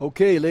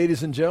Okay,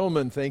 ladies and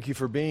gentlemen, thank you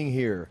for being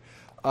here.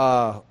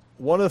 One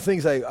of the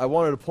things I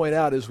wanted to point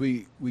out is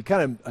we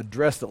kind of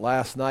addressed it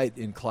last night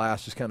in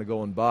class, just kind of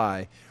going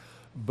by,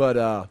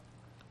 but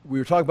we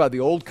were talking about the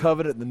Old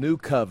Covenant and the New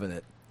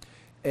Covenant.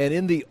 And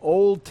in the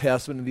Old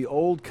Testament, in the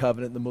Old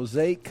Covenant, the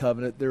Mosaic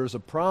Covenant, there was a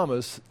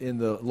promise in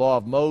the law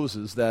of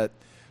Moses that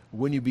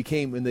when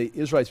the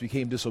Israelites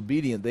became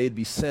disobedient, they'd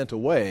be sent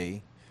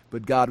away,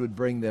 but God would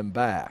bring them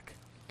back.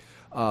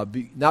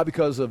 Not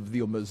because of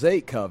the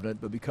Mosaic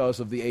covenant, but because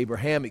of the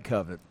Abrahamic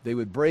covenant. They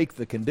would break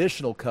the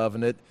conditional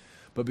covenant,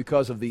 but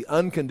because of the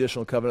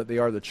unconditional covenant, they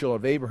are the children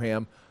of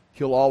Abraham,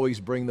 he'll always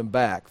bring them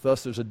back.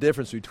 Thus, there's a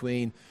difference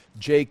between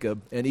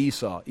Jacob and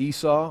Esau.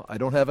 Esau, I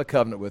don't have a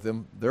covenant with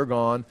him. They're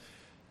gone.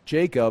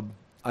 Jacob,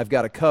 I've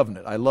got a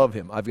covenant. I love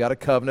him. I've got a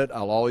covenant.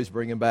 I'll always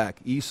bring him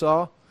back.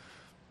 Esau,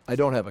 I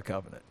don't have a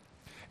covenant.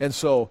 And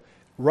so,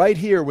 right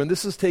here, when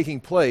this is taking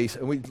place,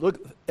 and we look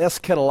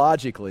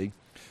eschatologically,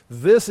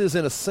 this is,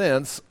 in a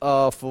sense,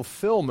 a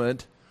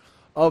fulfillment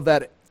of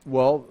that,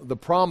 the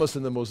promise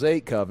in the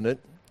Mosaic covenant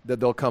that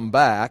they'll come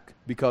back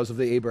because of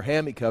the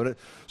Abrahamic covenant.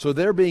 So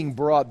they're being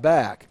brought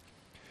back.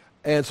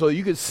 And so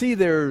you can see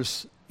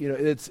it's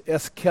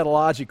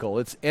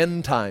eschatological, it's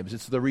end times,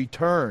 it's the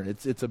return,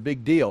 it's a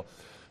big deal.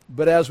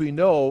 But as we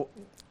know,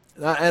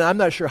 and I'm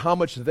not sure how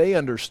much they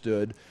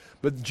understood,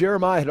 but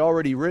Jeremiah had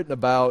already written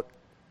about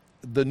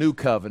the new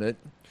covenant.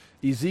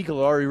 Ezekiel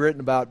had already written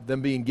about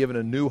them being given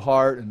a new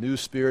heart, a new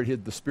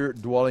spirit, the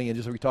spirit dwelling in,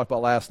 just like we talked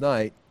about last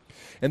night.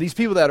 And these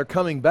people that are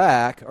coming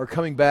back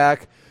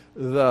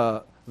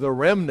the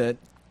remnant,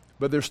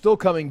 but they're still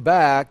coming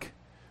back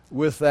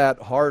with that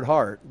hard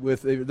heart.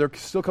 They're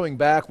still coming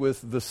back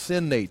with the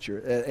sin nature.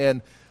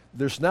 And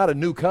there's not a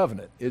new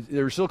covenant.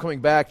 They're still coming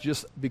back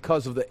just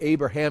because of the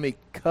Abrahamic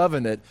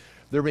covenant.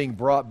 They're being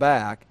brought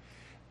back.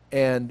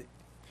 And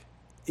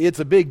it's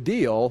a big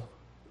deal,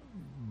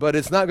 but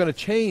it's not going to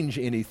change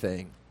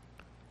anything.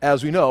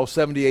 As we know,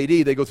 70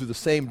 AD, they go through the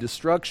same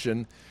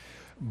destruction,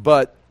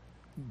 but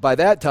by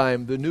that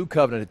time, the new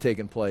covenant had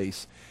taken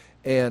place.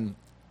 And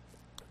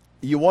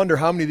you wonder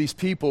how many of these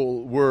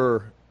people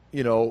were,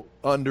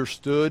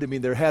 understood. I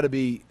mean, there had to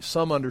be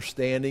some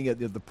understanding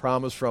of the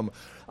promise from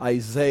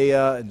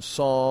Isaiah and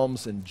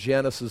Psalms and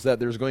Genesis that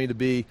there's going to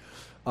be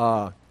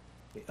a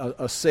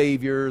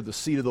Savior, the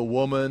seed of the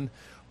woman,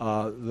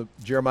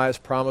 Jeremiah's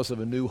promise of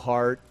a new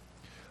heart.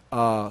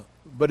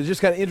 But it's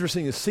just kind of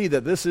interesting to see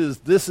that this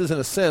is in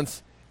a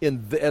sense,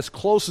 as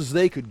close as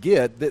they could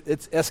get, that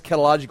it's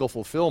eschatological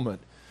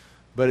fulfillment,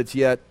 but it's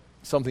yet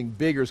something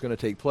bigger is going to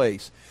take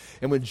place.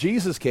 And when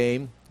Jesus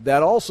came,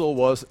 that also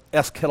was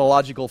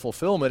eschatological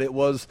fulfillment. It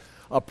was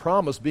a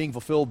promise being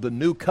fulfilled, the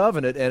new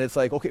covenant, and it's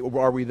like, okay,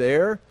 are we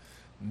there?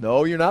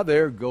 No, you're not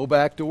there. Go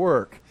back to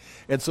work.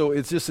 And so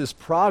it's just this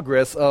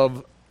progress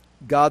of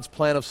God's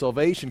plan of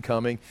salvation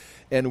coming,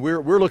 and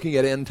we're looking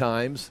at end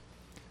times.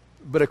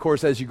 But, of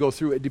course, as you go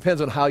through, it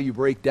depends on how you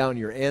break down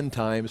your end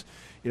times.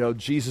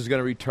 Jesus is going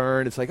to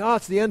return. It's like,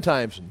 it's the end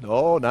times.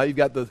 No, now you've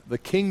got the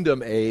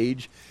kingdom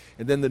age,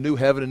 and then the new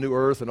heaven and new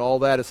earth and all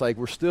that. It's like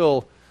we're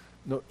still,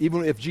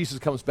 even if Jesus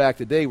comes back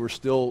today, we're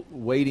still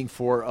waiting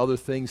for other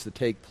things to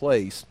take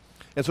place.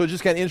 And so it's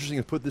just kind of interesting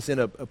to put this in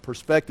a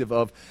perspective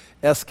of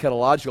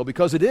eschatological,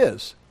 because it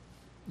is.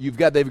 They're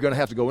going to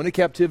have to go into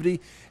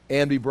captivity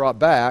and be brought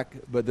back,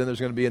 but then there's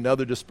going to be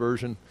another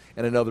dispersion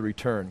and another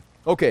return.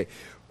 Okay.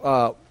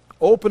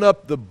 Open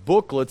up the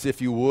booklets,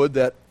 if you would,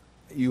 that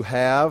you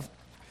have,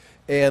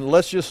 and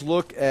let's just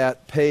look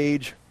at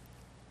page.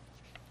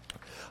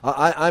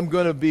 I'm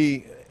going to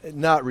be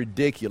not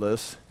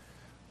ridiculous,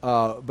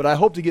 but I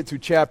hope to get through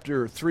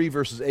chapter 3,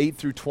 verses 8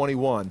 through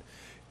 21.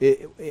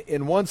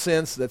 In one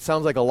sense, that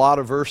sounds like a lot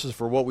of verses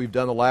for what we've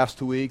done the last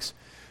 2 weeks,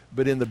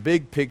 but in the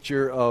big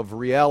picture of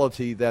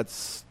reality, that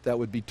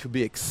would be to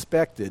be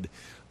expected,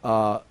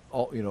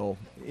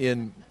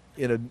 in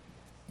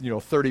a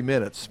 30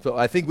 minutes. So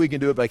I think we can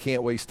do it, but I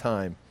can't waste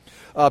time.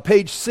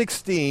 Page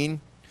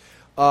 16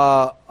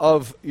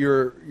 of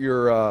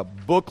your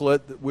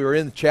booklet, we were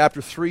in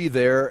chapter 3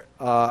 there,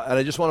 and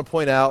I just want to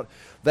point out,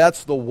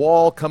 that's the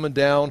wall coming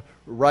down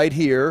right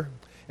here,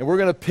 and we're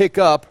going to pick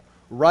up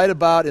right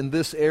about in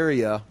this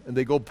area, and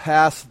they go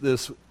past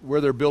this, where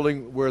they're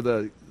building, where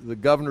the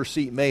governor's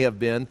seat may have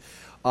been,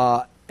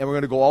 and we're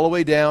going to go all the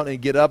way down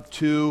and get up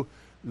to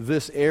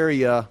this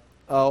area,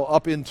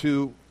 up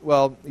into,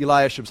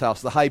 Eliashib's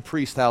house, the high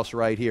priest's house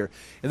right here.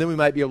 And then we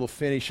might be able to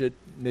finish it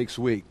next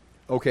week.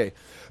 Okay.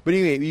 But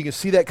anyway, you can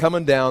see that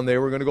coming down there.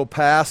 We're going to go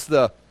past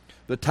the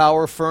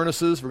tower of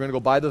furnaces. We're going to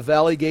go by the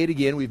valley gate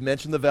again. We've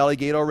mentioned the valley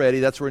gate already.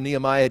 That's where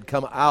Nehemiah had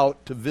come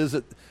out to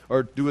visit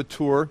or do a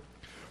tour.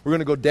 We're going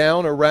to go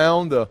down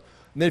around and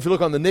then if you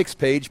look on the next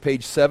page,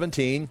 page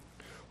 17,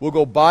 we'll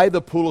go by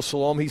the pool of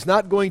Siloam. He's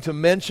not going to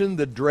mention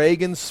the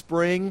dragon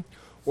spring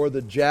or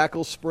the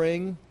jackal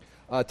spring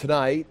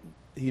tonight.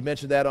 He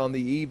mentioned that on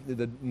the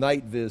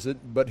night visit,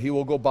 but he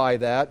will go by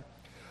that.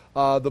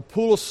 The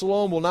pool of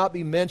Siloam will not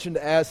be mentioned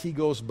as he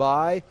goes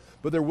by,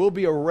 but there will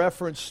be a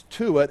reference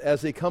to it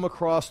as they come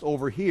across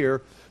over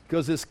here,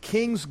 because this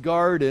king's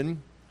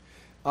garden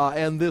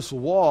and this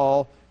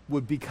wall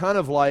would be kind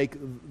of like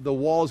the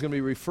wall is going to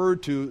be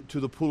referred to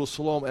the Pool of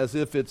Siloam as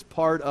if it's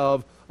part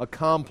of a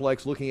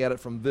complex looking at it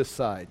from this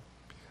side.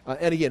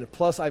 And again,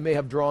 plus I may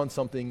have drawn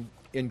something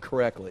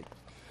incorrectly.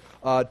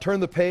 Turn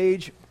the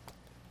page,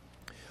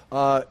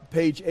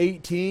 page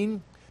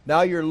 18.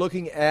 Now you're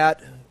looking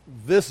at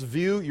this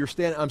view.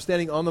 I'm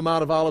standing on the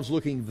Mount of Olives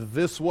looking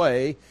this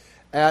way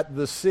at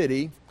the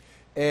city.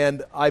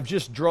 And I've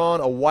just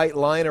drawn a white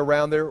line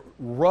around there,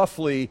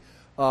 roughly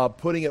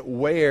putting it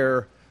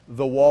where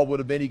the wall would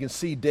have been. You can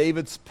see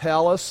David's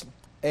palace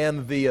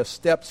and the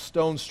stepped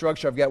stone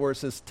structure. I've got where it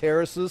says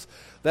terraces.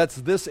 That's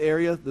this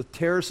area, the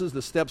terraces,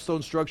 the stepped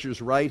stone structure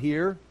is right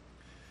here.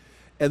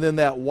 And then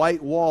that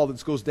white wall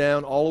that goes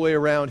down all the way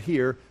around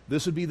here,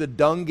 this would be the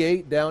dung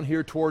gate down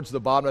here towards the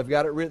bottom. I've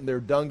got it written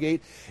there, dung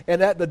gate.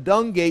 And at the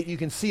dung gate, you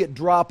can see it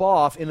drop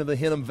off into the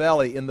Hinnom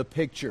Valley in the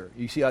picture.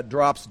 You see how it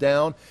drops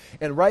down.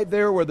 And right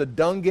there where the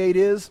dung gate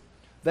is,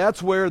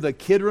 that's where the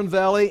Kidron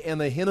Valley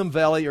and the Hinnom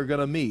Valley are going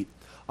to meet.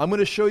 I'm going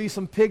to show you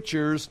some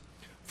pictures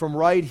from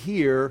right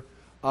here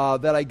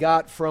that I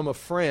got from a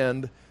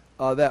friend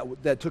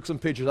that took some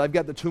pictures. I've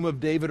got the Tomb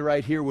of David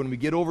right here. When we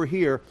get over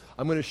here,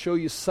 I'm going to show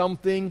you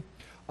something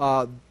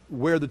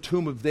where the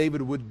Tomb of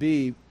David would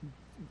be.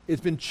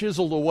 It's been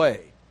chiseled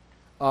away.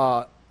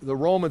 The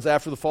Romans,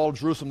 after the fall of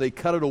Jerusalem, they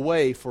cut it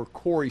away for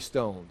quarry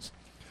stones.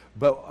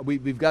 But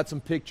we've got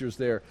some pictures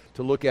there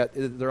to look at.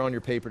 They're on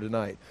your paper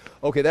tonight.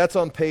 Okay, that's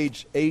on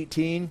page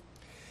 18.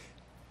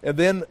 And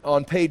then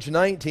on page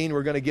 19,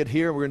 we're going to get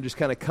here. We're going to just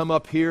kind of come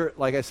up here,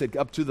 like I said,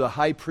 up to the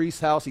high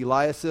priest's house,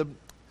 Eliasib.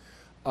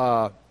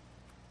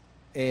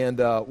 And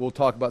we'll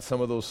talk about some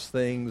of those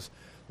things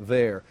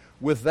there.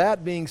 With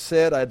that being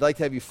said, I'd like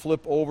to have you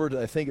flip over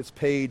to, I think it's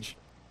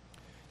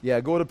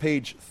go to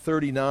page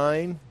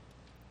 39.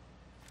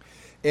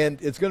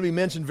 And it's going to be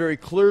mentioned very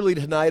clearly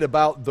tonight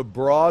about the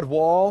broad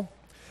wall.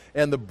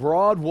 And the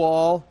broad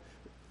wall,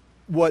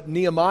 what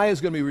Nehemiah is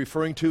going to be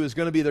referring to is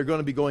they're going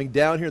to be going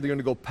down here, they're going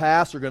to go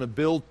past, they're going to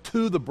build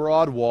to the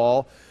broad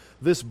wall.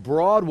 This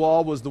broad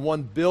wall was the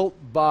one built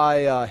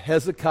by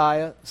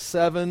Hezekiah,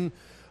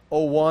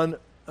 701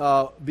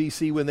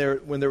 BC, when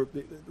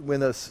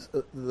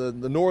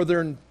the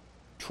northern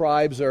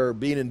tribes are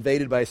being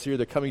invaded by Assyria.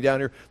 They're coming down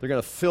here. They're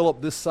going to fill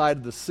up this side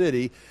of the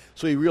city.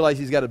 So he realized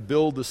he's got to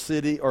build the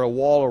city or a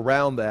wall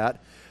around that.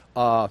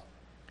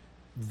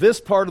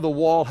 This part of the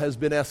wall has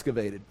been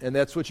excavated, and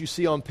that's what you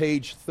see on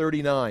page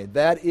 39.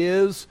 That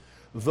is,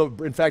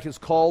 in fact, it's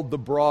called the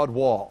broad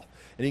wall.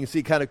 And you can see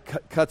it kind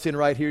of cuts in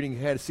right here, and you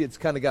can kind of see it's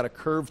kind of got a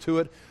curve to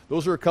it.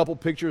 Those are a couple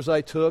pictures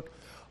I took.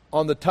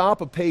 On the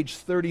top of page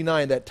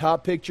 39, that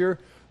top picture,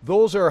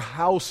 those are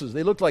houses.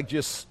 They look like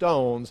just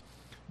stones,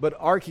 but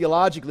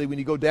archaeologically, when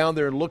you go down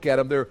there and look at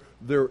them,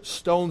 they're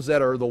stones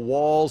that are the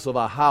walls of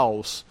a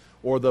house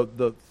or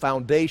the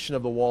foundation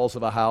of the walls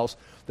of a house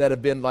that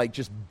have been like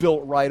just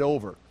built right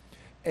over.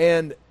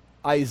 And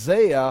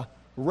Isaiah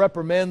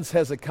reprimands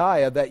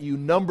Hezekiah that you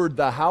numbered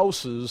the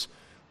houses,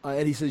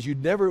 and he says you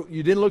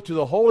didn't look to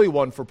the Holy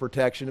One for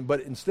protection, but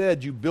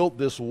instead you built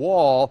this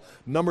wall,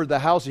 numbered the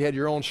house, you had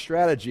your own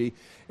strategy.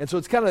 And so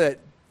it's kind of that,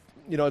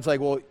 it's like,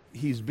 well,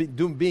 he's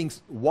being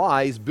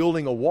wise,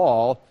 building a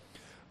wall.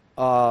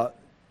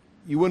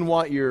 You wouldn't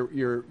want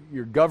your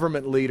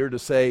government leader to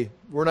say,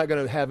 we're not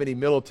going to have any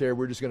military,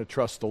 we're just going to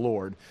trust the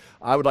Lord.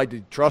 I would like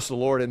to trust the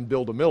Lord and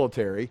build a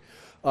military.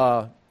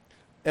 And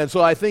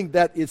so I think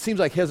that it seems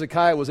like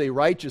Hezekiah was a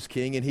righteous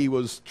king and he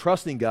was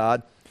trusting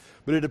God,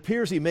 but it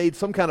appears he made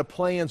some kind of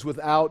plans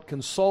without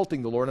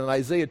consulting the Lord, and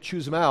Isaiah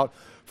chews him out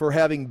for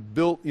having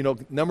built,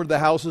 numbered the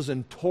houses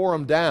and tore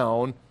them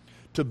down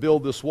to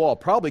build this wall,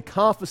 probably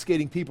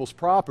confiscating people's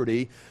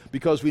property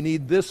because we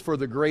need this for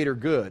the greater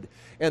good.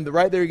 And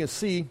right there you can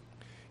see,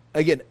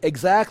 again,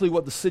 exactly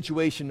what the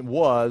situation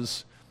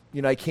was.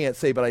 I can't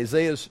say, but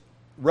Isaiah's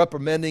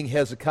reprimanding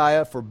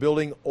Hezekiah for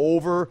building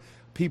over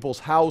people's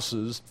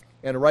houses,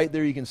 and right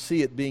there you can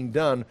see it being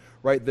done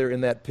right there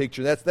in that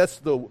picture. That's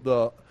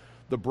the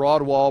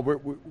broad wall.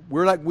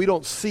 We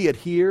don't see it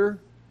here.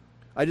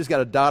 I just got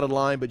a dotted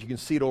line, but you can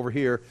see it over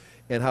here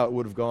and how it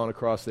would have gone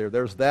across there.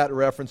 There's that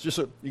reference, just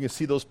so you can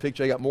see those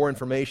pictures. I got more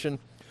information.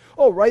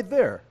 Oh, right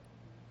there.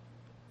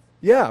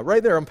 Yeah,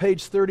 right there on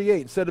page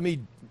 38. Instead of me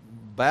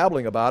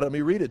babbling about it, let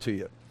me read it to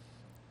you.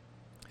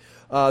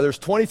 There's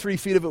 23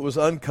 feet of it was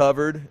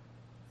uncovered.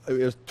 It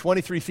was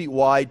 23 feet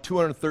wide,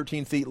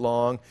 213 feet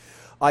long.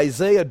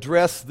 Isaiah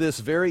addressed this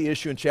very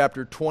issue in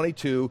chapter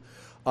 22.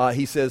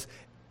 He says,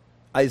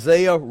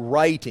 Isaiah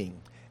writing,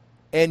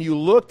 and you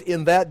looked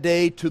in that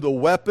day to the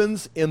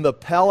weapons in the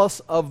palace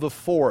of the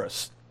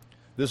forest.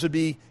 This would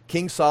be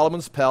King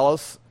Solomon's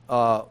palace,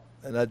 and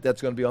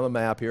that's going to be on the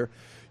map here.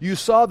 You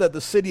saw that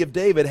the city of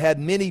David had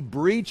many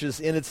breaches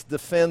in its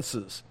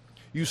defenses.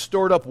 You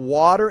stored up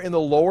water in the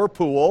lower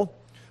pool.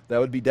 That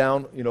would be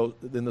down,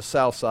 in the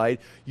south side.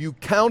 You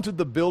counted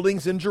the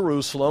buildings in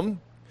Jerusalem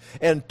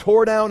and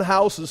tore down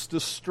houses to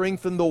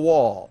strengthen the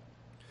wall.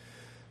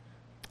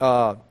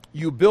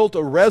 You built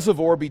a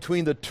reservoir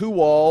between the two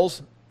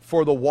walls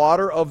for the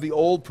water of the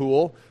old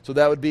pool. So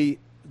that would be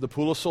the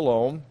Pool of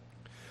Siloam.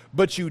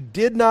 But you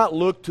did not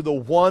look to the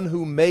one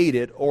who made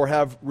it or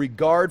have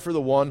regard for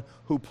the one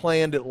who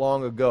planned it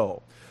long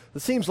ago.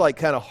 It seems like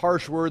kind of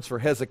harsh words for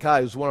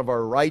Hezekiah, who's one of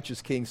our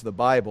righteous kings in the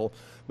Bible,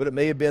 but it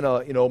may have been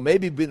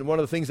maybe been one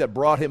of the things that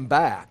brought him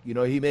back.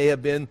 He may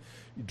have been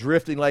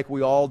drifting like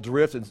we all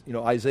drift, and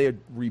Isaiah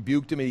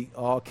rebuked him, and he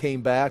all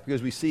came back,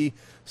 because we see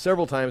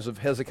several times of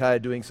Hezekiah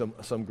doing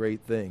some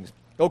great things.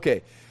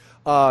 Okay,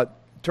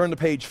 turn to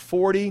page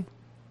 40.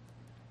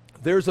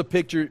 There's a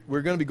picture.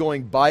 We're going to be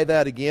going by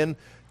that again.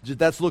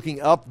 That's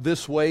looking up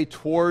this way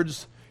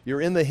towards,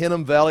 you're in the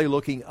Hinnom Valley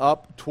looking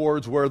up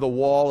towards where the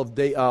wall of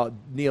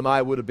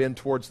Nehemiah would have been,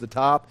 towards the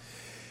top.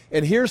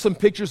 And here's some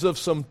pictures of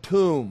some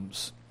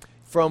tombs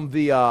from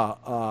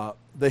the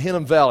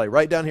Hinnom Valley.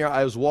 Right down here,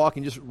 I was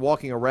just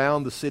walking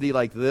around the city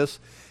like this,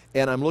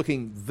 and I'm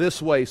looking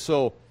this way.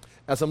 So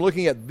as I'm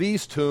looking at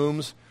these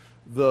tombs,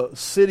 the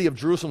city of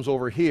Jerusalem's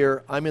over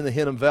here. I'm in the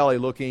Hinnom Valley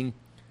looking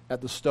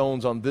at the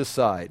stones on this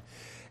side.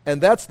 And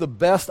that's the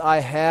best I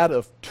had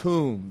of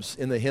tombs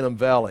in the Hinnom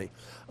Valley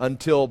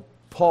until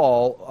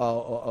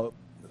Paul.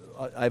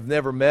 I've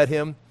never met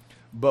him,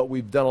 but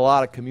we've done a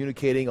lot of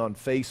communicating on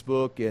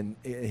Facebook, and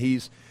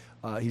he's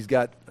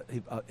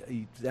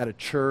at a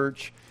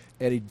church,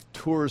 and he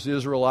tours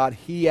Israel a lot.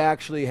 He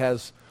actually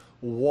has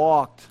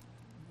walked.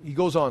 He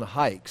goes on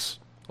hikes.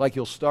 Like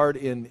he'll start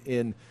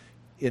in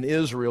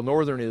Israel,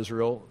 northern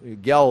Israel,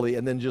 Galilee,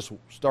 and then just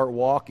start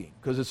walking,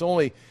 because it's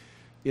only,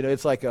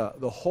 it's like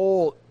the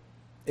whole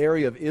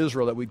area of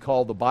Israel that we'd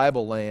call the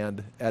Bible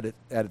land at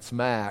its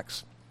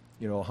max,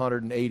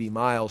 180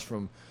 miles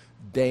from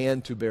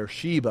Dan to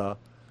Beersheba,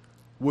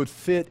 would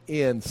fit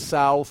in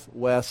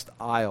southwest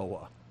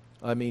Iowa.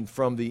 I mean,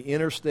 from the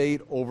interstate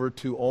over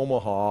to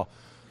Omaha,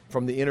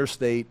 from the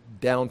interstate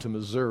down to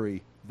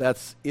Missouri,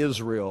 that's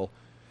Israel.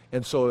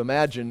 And so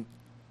imagine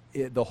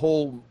the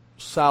whole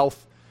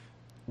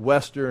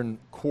southwestern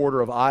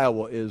quarter of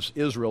Iowa is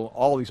Israel,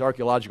 all these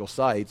archaeological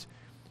sites.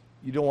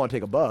 You don't want to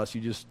take a bus.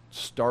 You just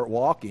start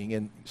walking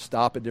and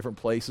stop at different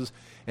places.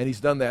 And he's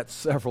done that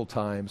several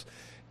times.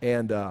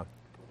 And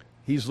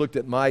he's looked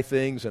at my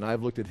things, and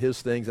I've looked at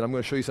his things. And I'm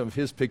going to show you some of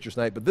his pictures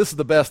tonight. But this is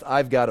the best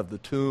I've got of the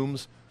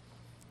tombs.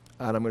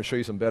 And I'm going to show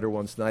you some better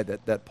ones tonight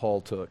that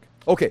Paul took.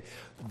 Okay,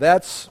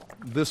 that's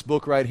this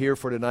book right here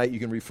for tonight. You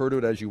can refer to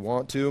it as you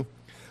want to.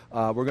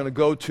 We're going to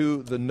go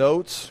to the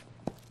notes.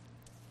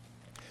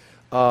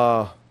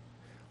 I've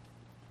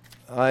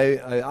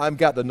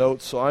got the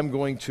notes, so I'm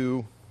going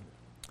to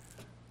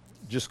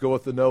just go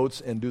with the notes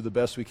and do the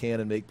best we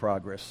can and make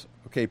progress.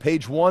 Okay,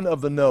 page 1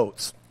 of the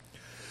notes.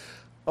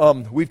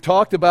 We've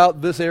talked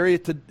about this area,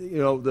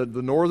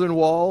 the northern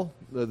wall,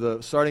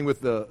 starting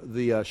with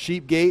the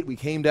sheep gate. We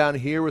came down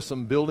here with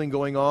some building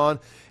going on,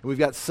 and we've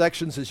got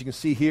sections, as you can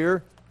see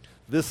here.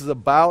 This is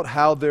about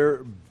how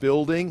they're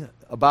building,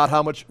 about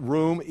how much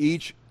room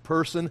each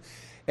person.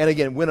 And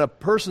again, when a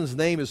person's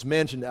name is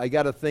mentioned, I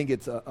got to think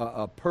it's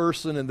a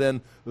person and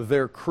then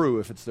their crew,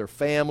 if it's their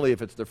family,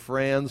 if it's their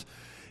friends.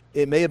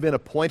 It may have been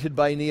appointed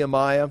by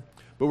Nehemiah,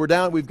 but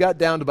we've got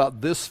down to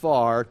about this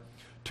far,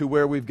 to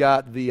where we've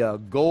got the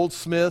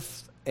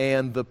goldsmiths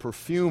and the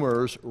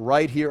perfumers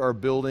right here are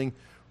building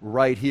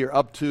right here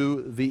up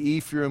to the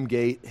Ephraim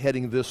gate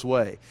heading this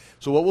way.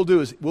 So what we'll do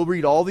is we'll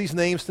read all these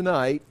names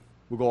tonight.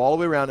 We'll go all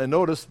the way around, and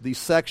notice these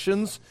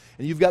sections,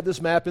 and you've got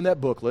this map in that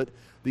booklet,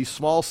 these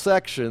small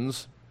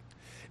sections,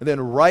 and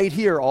then right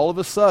here, all of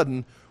a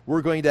sudden,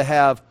 we're going to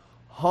have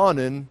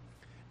Hanan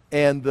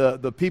and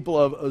the people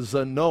of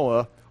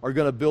Zanoah are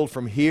going to build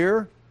from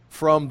here,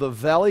 from the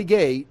valley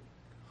gate,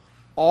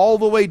 all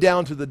the way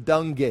down to the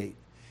dung gate.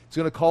 It's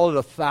going to call it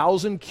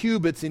 1,000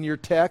 cubits in your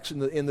text,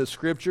 in the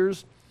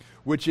scriptures,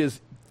 which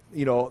is,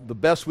 the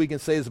best we can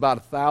say is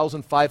about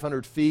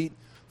 1,500 feet,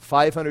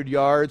 500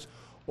 yards,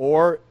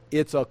 or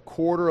it's a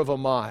quarter of a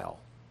mile.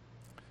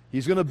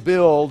 He's going to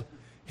build,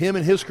 him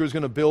and his crew is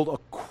going to build a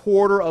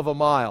quarter of a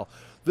mile.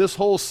 This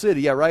whole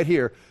city, right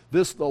here,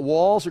 the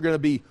walls are going to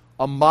be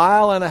 1.5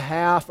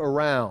 miles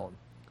around.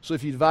 So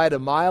if you divide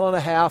 1.5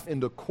 miles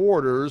into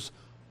quarters,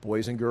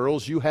 boys and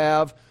girls, you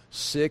have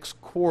 6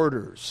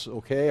 quarters.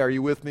 Okay, are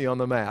you with me on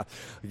the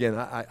math? Again,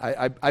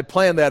 I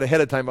planned that ahead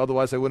of time,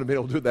 otherwise I wouldn't have been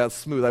able to do it that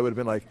smooth. I would have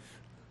been like,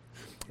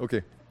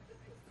 okay.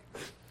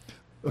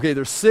 Okay,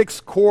 there's 6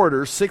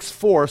 quarters,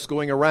 6/4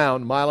 going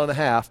around, 1.5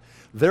 miles.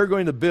 They're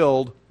going to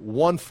build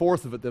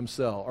 1/4 of it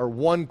themselves, or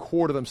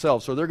 1/4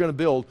 themselves. So they're going to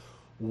build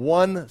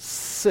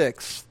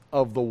 1/6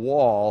 of the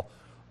wall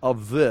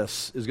of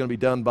this is going to be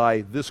done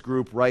by this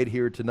group right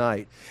here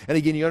tonight. And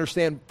again, you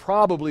understand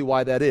probably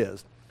why that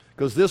is.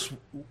 Because this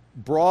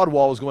broad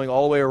wall is going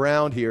all the way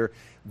around here.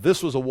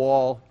 This was a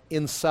wall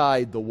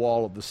inside the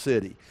wall of the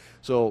city.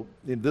 So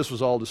this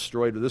was all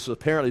destroyed. This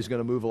apparently is going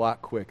to move a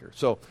lot quicker.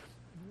 So,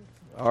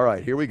 all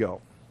right, here we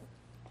go.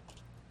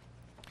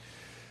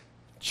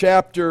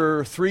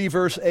 Chapter 3,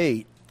 verse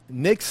 8.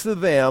 Next to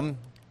them,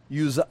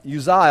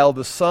 Uzziel,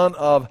 the son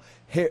of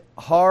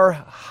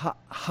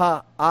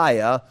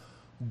Harhaiah,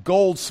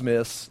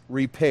 goldsmiths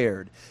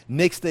repaired.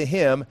 Next to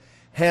him,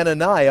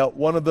 Hananiah,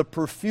 one of the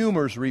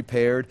perfumers,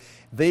 repaired.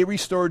 They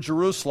restored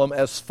Jerusalem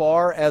as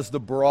far as the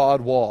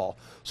broad wall.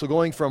 So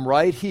going from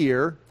right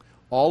here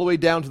all the way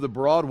down to the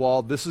broad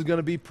wall, this is going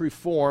to be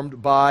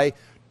performed by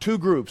two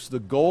groups, the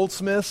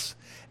goldsmiths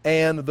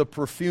and the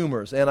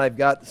perfumers. And I've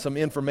got some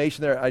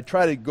information there. I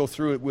try to go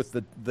through it with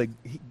the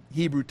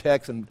Hebrew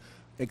text and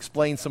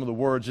explain some of the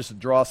words just to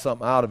draw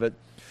something out of it.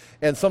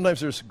 And sometimes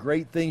there's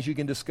great things you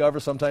can discover.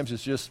 Sometimes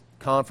it's just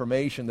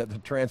confirmation that the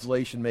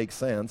translation makes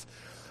sense.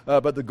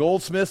 But the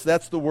goldsmiths,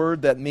 that's the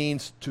word that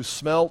means to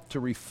smelt, to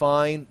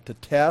refine, to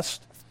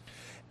test.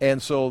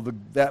 And so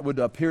that would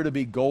appear to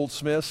be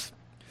goldsmiths.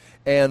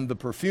 And the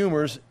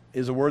perfumers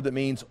is a word that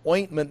means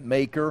ointment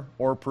maker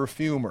or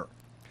perfumer.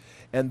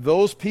 And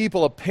those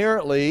people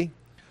apparently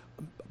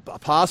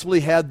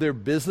possibly had their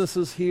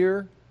businesses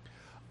here.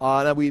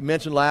 Now we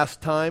mentioned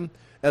last time,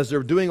 as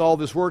they're doing all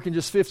this work in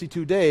just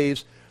 52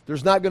 days,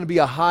 there's not going to be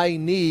a high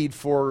need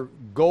for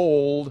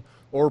gold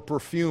or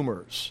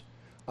perfumers.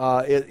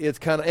 It's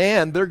kind of,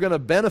 and they're going to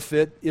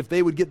benefit if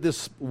they would get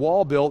this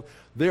wall built.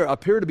 They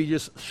appear to be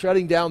just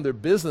shutting down their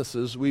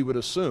businesses, we would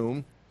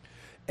assume,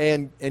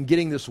 and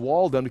getting this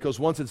wall done, because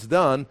once it's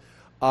done,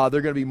 they're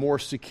going to be more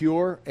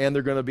secure, and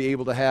they're going to be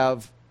able to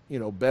have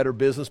better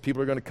business.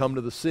 People are going to come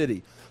to the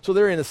city. So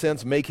they're, in a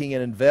sense, making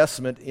an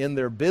investment in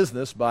their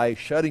business by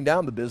shutting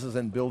down the business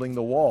and building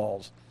the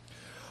walls.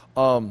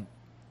 And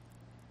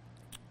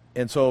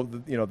so,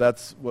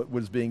 that's what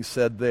was being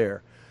said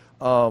there.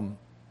 And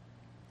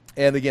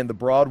again, the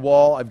broad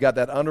wall, I've got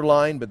that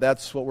underlined, but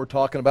that's what we're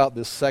talking about,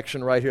 this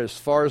section right here. As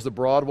far as the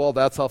broad wall,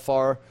 that's how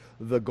far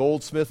the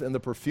goldsmith and the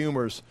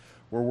perfumers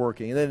were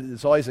working. And then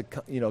it's always a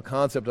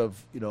concept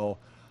of,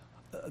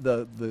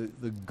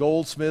 the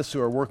goldsmiths who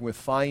are working with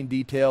fine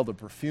detail, the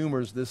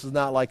perfumers. This is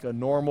not like a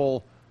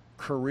normal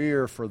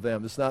career for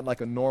them. It's not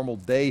like a normal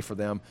day for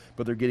them,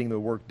 but they're getting the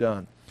work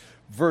done.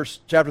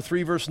 Chapter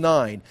 3, verse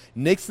 9.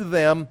 Next to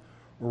them,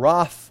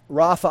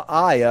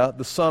 Raphaiah,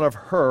 the son of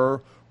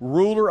Hur,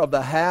 ruler of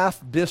the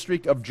half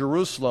district of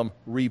Jerusalem,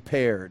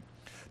 repaired.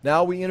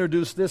 Now we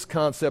introduce this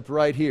concept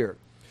right here.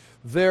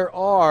 There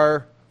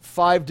are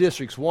 5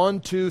 districts,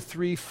 1, 2,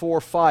 3,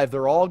 4, 5.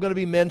 They're all going to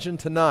be mentioned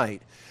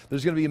tonight.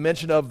 There's going to be a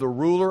mention of the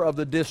ruler of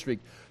the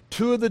district.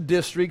 2 of the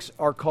districts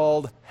are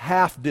called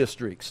half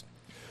districts.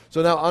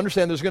 So now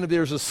understand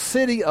there's a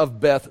city of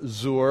Beth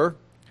Zur,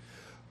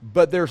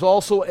 but there's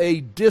also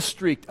a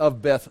district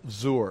of Beth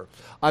Zur.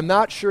 I'm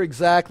not sure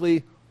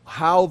exactly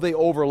how they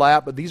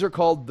overlap, but these are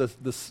called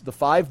the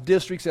 5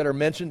 districts that are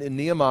mentioned in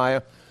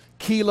Nehemiah: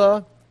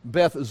 Keilah,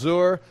 Beth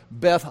Zur,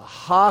 Beth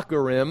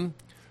Hakerem,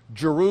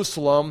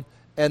 Jerusalem,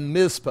 and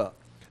Mizpah.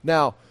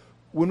 Now,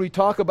 when we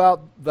talk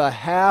about the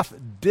half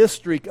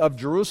district of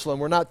Jerusalem,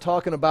 we're not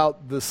talking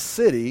about the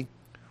city,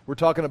 we're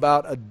talking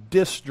about a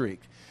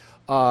district.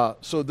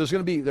 So there's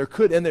going to be,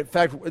 and in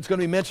fact, it's going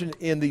to be mentioned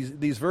in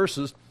these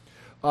verses,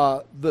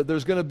 that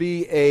there's going to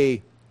be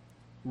a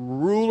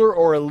ruler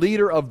or a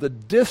leader of the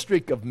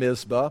district of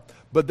Mizpah,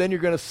 but then you're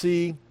going to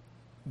see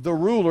the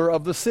ruler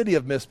of the city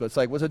of Mizpah. It's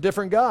like, was a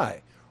different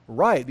guy.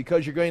 Right,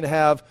 because you're going to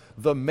have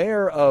the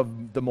mayor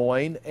of Des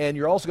Moines, and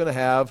you're also going to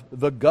have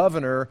the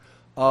governor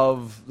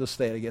of the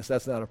state. I guess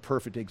that's not a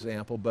perfect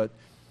example, but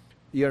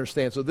you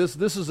understand. So this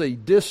is a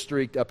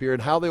district up here,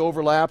 and how they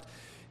overlapped.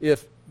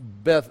 If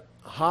Beth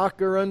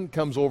Hakerem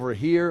comes over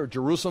here,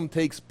 Jerusalem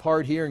takes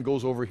part here and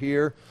goes over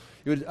here,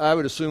 I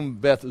would assume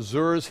Beth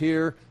Zur is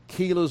here,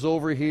 Keilah's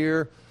over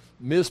here,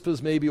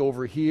 Mizpah's maybe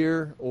over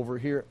here.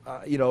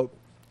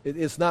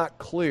 It's not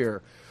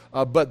clear.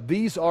 But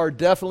these are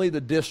definitely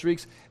the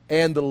districts,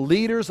 and the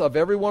leaders of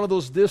every one of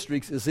those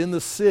districts is in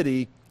the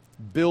city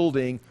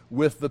building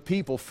with the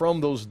people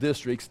from those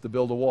districts to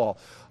build a wall.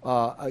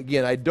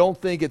 Again, I don't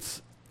think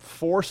it's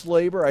forced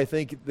labor. I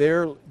think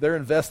they're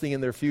investing in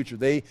their future.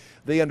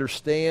 They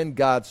understand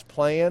God's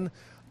plan.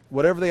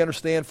 Whatever they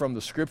understand from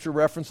the scripture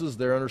references,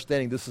 they're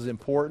understanding this is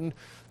important.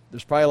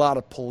 There's probably a lot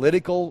of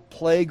political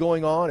play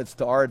going on. It's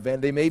to our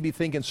advantage. They may be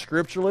thinking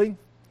scripturally.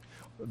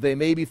 They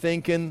may be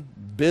thinking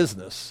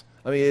business.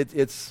 I mean,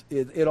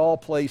 it all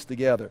plays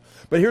together.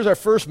 But here's our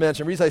first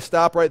mention. The reason I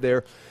stop right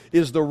there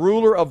is the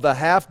ruler of the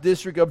half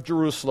district of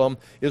Jerusalem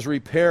is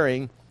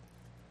repairing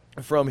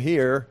from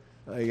here.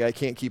 I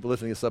can't keep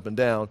lifting this up and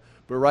down,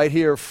 but right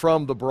here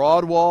from the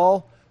broad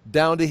wall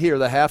down to here,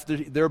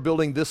 they're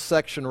building this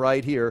section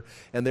right here,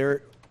 and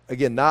they're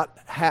again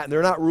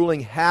they're not ruling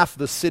half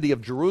the city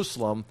of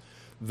Jerusalem.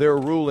 They're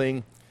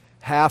ruling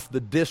half the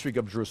district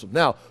of Jerusalem.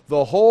 Now,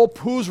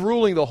 who's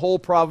ruling the whole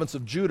province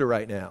of Judah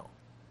right now?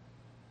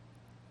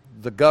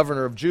 The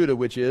governor of Judah,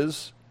 which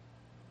is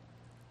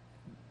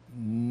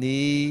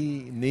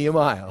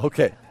Nehemiah.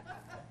 Okay.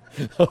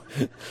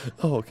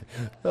 Okay.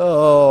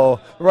 Oh,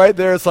 right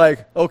there it's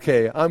like,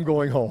 okay, I'm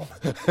going home.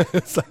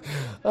 It's like,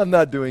 I'm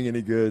not doing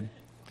any good.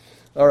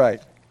 All right.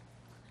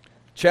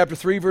 Chapter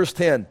 3, verse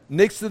 10.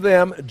 Next to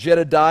them,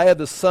 Jedediah,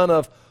 the son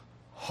of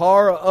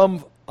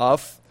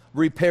Harumaph,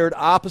 repaired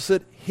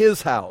opposite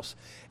his house.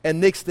 And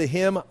next to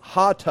him,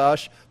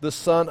 Hattush, the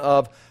son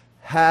of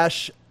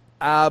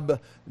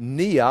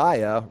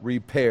Hashabneiah,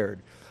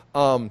 repaired.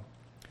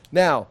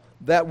 Now,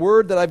 that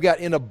word that I've got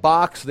in a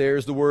box there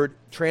is the word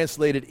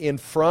translated in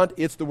front.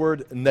 It's the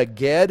word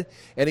neged,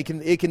 and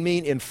it can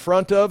mean in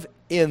front of,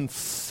 in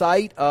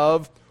sight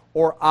of,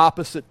 or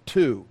opposite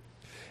to.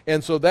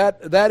 And so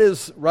that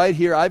is right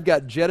here. I've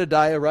got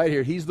Jedediah right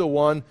here. He's the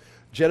one,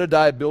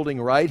 Jedediah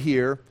building right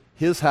here,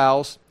 his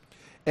house,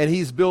 and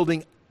he's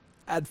building,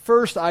 at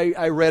first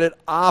I read it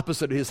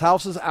opposite. His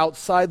house is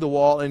outside the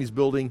wall, and he's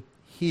building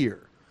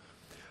here.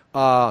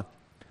 And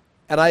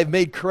I've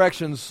made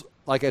corrections,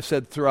 like I've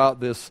said throughout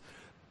this.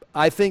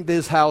 I think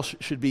this house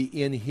should be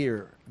in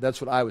here. That's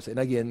what I would say. And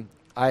again,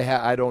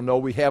 I don't know.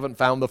 We haven't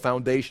found the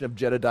foundation of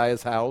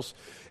Jedediah's house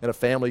and a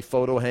family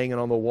photo hanging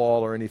on the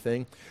wall or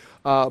anything.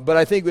 But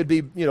I think it would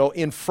be,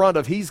 in front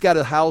of, he's got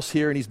a house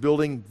here and he's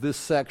building this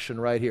section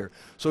right here.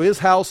 So his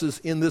house is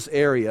in this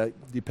area.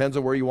 Depends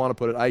on where you want to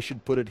put it. I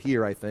should put it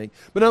here, I think.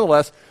 But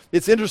nonetheless,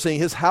 it's interesting.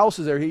 His house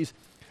is there.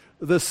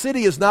 The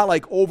city is not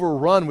like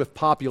overrun with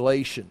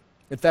population.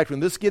 In fact, when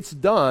this gets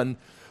done,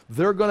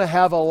 they're going to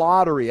have a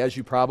lottery, as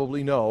you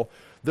probably know.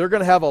 They're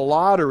going to have a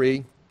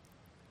lottery,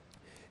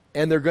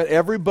 and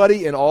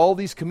everybody in all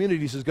these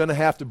communities is going to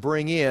have to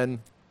bring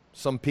in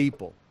some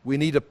people. We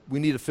need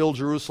to fill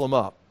Jerusalem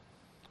up.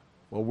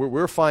 Well,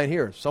 we're fine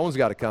here. Someone's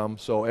got to come.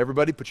 So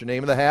everybody, put your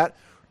name in the hat.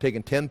 We're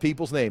taking 10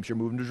 people's names. You're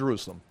moving to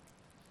Jerusalem.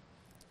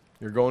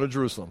 You're going to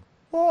Jerusalem.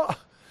 Oh.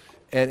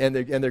 And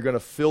they're going to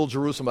fill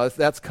Jerusalem.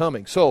 That's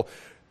coming. So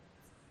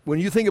when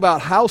you think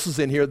about houses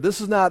in here,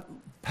 this is not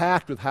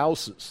packed with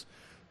houses.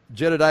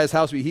 Jedediah's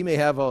house, he may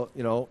have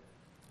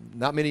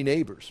not many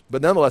neighbors.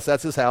 But nonetheless,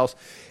 that's his house.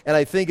 And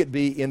I think it'd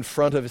be in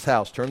front of his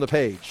house. Turn the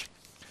page.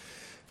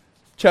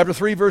 Chapter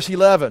 3, verse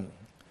 11.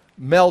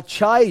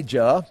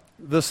 Melchijah,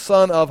 the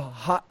son of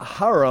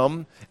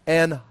Haram,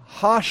 and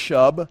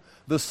Hashub,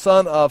 the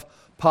son of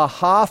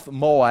Pahath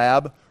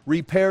Moab,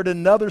 repaired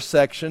another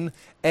section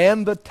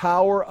and the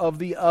Tower of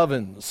the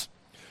Ovens.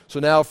 So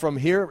now from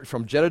here,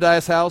 from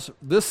Jedediah's house,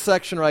 this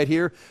section right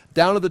here,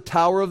 down to the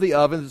Tower of the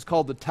Ovens, it's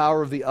called the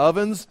Tower of the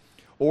Ovens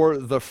or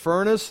the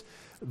furnace.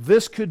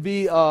 This could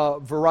be a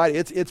variety.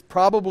 It's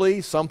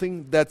probably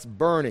something that's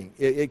burning.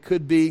 It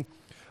could be,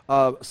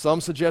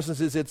 some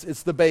suggestions is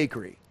it's the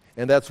bakery,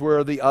 and that's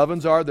where the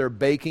ovens are. They're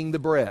baking the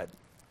bread.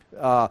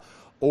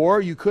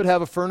 Or you could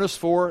have a furnace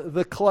for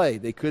the clay.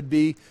 They could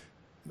be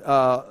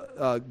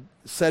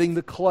setting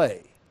the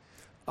clay.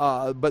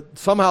 But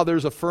somehow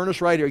there's a furnace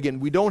right here. Again,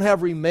 we don't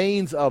have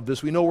remains of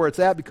this. We know where it's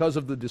at because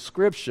of the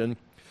description.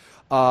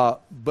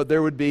 But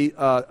there would be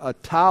a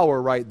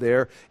tower right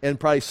there and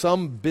probably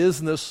some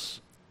business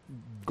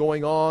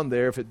going on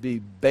there, if it be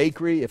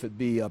bakery, if it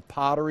be a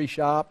pottery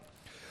shop.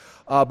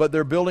 But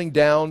they're building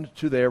down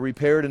to there,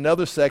 repaired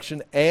another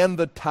section, and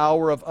the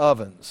Tower of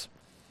Ovens.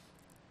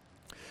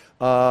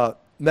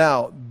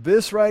 Now,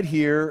 this right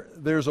here,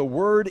 there's a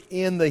word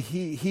in the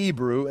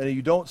Hebrew, and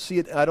you don't see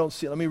it, I don't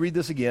see it. Let me read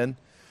this again.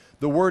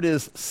 The word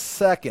is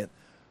second.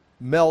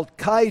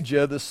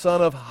 Melchijah, the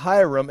son of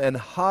Hiram, and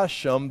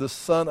Hashem, the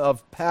son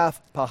of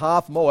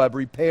Pahath Moab,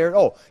 repaired,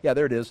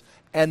 there it is,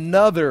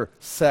 another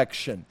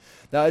section.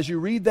 Now, as you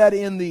read that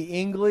in the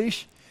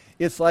English,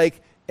 it's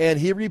like, and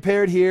he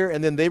repaired here,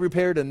 and then they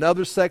repaired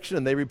another section,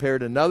 and they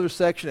repaired another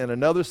section, and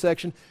another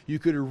section. You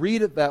could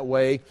read it that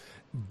way,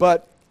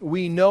 but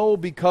we know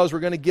because we're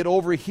going to get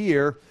over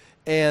here,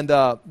 and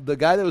the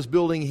guy that was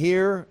building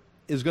here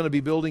is going to be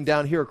building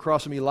down here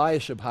across from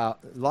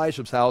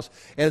Eliashib's house,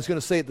 and it's going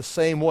to say it the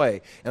same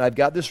way. And I've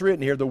got this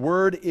written here. The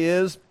word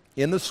is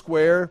in the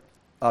square,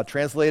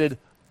 translated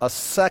a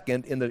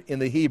second in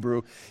the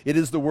Hebrew. It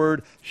is the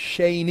word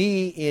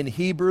sheni in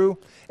Hebrew,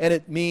 and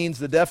it means,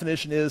 the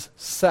definition is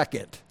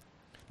second.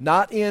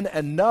 Not in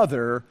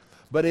another,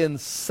 but in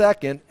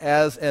second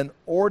as an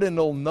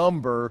ordinal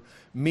number,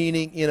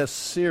 meaning in a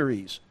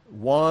series.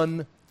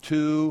 1,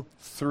 2,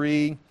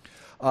 3.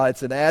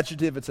 It's an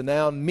adjective, it's a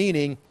noun,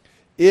 meaning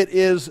it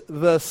is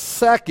the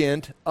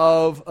second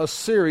of a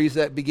series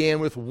that began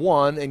with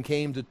 1 and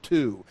came to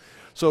 2.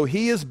 So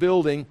he is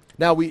building.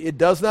 Now, it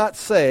does not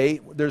say,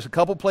 there's a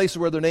couple places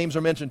where their names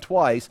are mentioned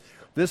twice.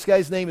 This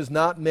guy's name is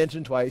not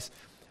mentioned twice.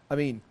 I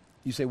mean,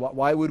 you say,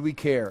 why would we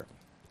care?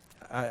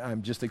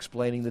 I'm just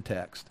explaining the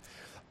text.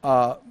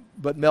 But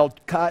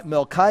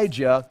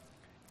Melchijah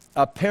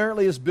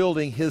apparently is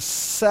building his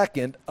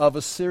second of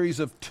a series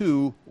of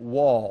 2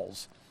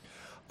 walls.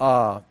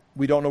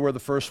 We don't know where the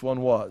first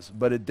one was,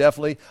 but it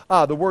definitely,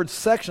 the word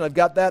section, I've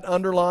got that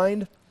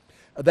underlined.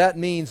 That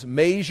means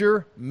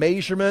measure,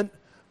 measurement,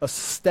 a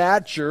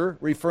stature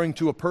referring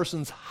to a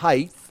person's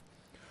height,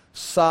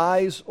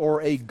 size,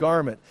 or a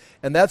garment.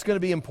 And that's going to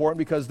be important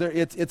because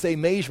it's a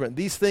measurement.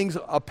 These things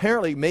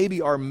apparently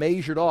maybe are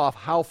measured off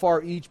how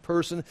far each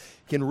person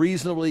can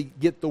reasonably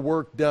get the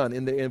work done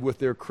with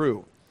their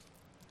crew.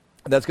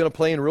 And that's going to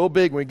play in real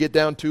big when we get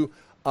down to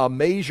a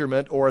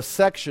measurement or a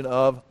section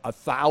of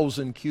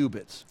 1,000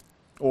 cubits,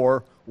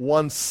 or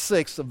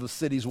 1/6 of the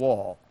city's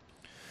wall.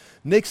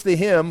 Next to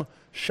him,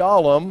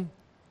 Shalom.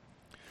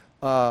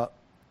 Right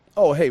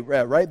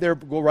there,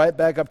 go right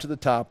back up to the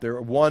top there,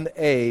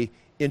 1a.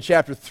 In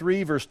chapter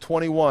 3, verse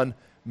 21,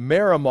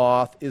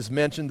 Meremoth is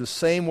mentioned the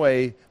same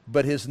way,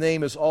 but his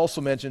name is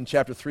also mentioned in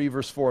chapter 3,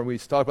 verse 4, and we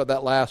talked about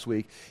that last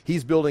week.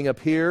 He's building up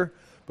here,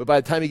 but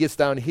by the time he gets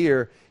down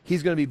here,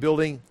 he's going to be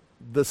building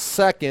the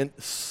second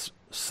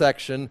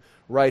section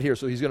right here.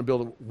 So he's going to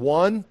build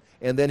one,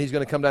 and then he's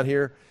going to come down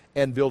here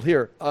and build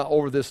here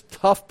over this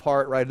tough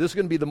part, right? This is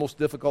going to be the most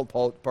difficult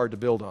part to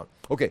build on.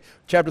 Okay,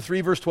 chapter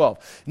 3, verse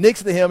 12.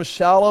 Next to him,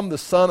 Shallum, the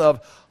son of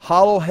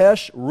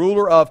Halohesh,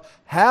 ruler of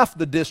half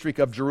the district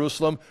of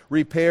Jerusalem,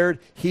 repaired,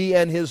 he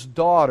and his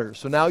daughters.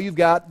 So now you've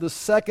got the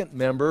second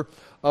member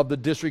of the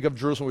district of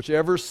Jerusalem,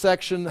 whichever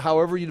section,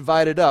 however you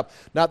divide it up,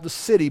 not the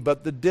city,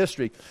 but the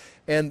district.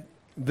 And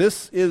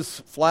this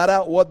is flat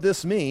out what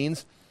this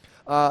means.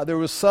 I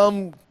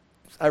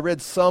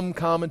read some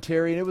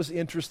commentary, and it was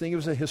interesting. It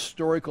was a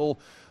historical,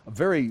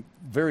 very,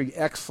 very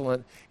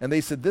excellent. And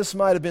they said this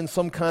might have been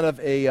some kind of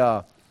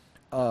I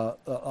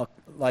don't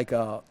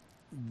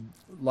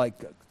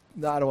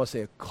want to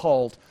say a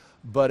cult,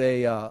 but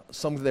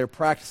they're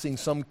practicing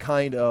some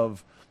kind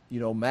of,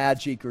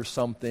 magic or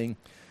something,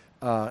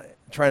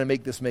 trying to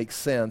make this make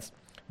sense.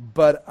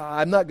 But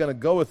I'm not going to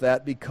go with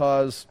that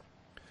because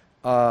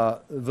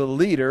the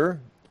leader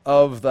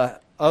of the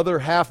other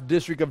half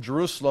district of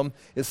Jerusalem,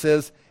 it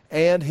says,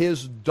 and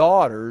his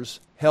daughters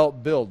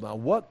helped build. Now,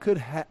 what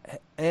could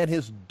and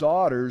his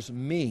daughters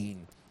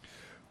mean?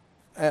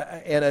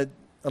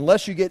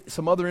 Unless you get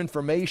some other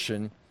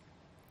information,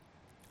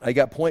 I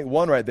got point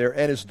one right there.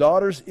 And his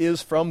daughters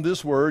is from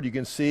this word. You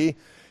can see,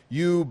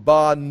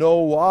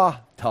 Eubanowata.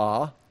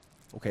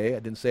 Okay, I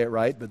didn't say it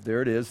right, but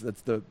there it is.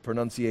 That's the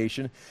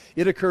pronunciation.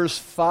 It occurs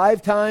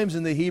 5 times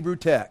in the Hebrew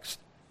text.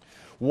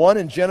 One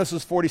in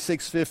Genesis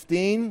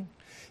 46:15.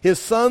 His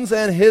sons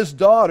and his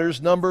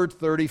daughters numbered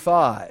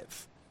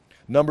 35.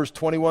 Numbers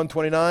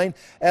 21:29,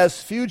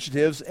 as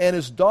fugitives, and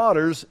his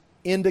daughters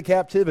into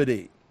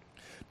captivity.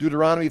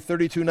 Deuteronomy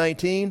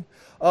 32:19,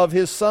 of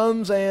his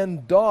sons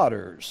and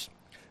daughters.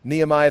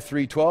 Nehemiah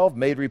 3:12,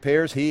 made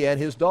repairs, he and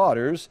his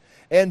daughters.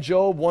 And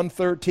Job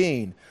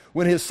 1:13,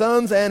 when his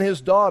sons and his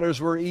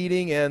daughters were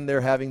eating and they're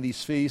having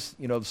these feasts,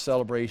 the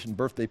celebration,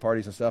 birthday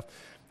parties and stuff.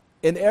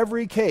 In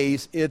every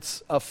case,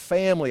 it's a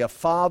family, a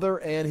father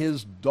and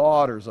his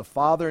daughters, a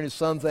father and his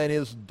sons and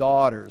his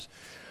daughters.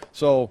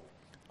 So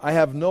I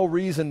have no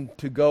reason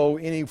to go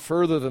any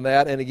further than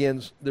that. And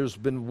again, there's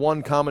been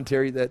one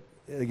commentary that,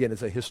 again,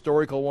 it's a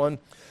historical one,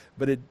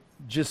 but it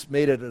just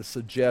made it a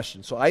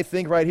suggestion. So I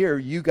think right here,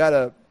 you got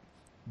a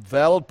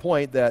valid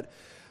point that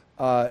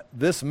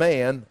this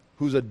man,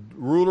 who's a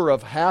ruler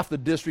of half the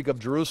district of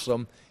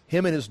Jerusalem,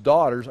 him and his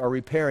daughters are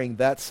repairing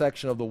that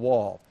section of the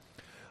wall.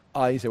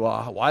 You say,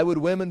 well, why would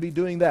women be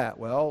doing that?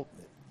 Well,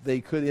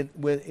 they could.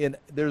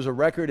 There's a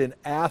record in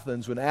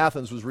Athens, when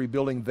Athens was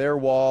rebuilding their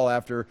wall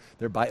after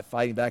they're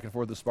fighting back and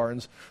forth with the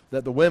Spartans,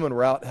 that the women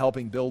were out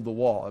helping build the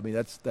wall. I mean,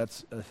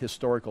 that's a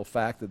historical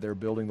fact that they're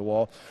building the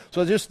wall.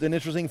 So just an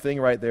interesting thing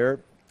right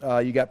there.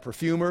 You got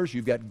perfumers,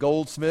 you've got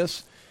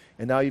goldsmiths,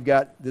 and now you've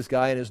got this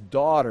guy and his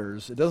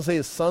daughters. It doesn't say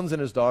his sons and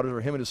his daughters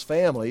or him and his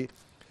family.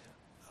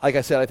 Like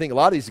I said, I think a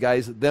lot of these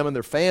guys, them and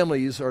their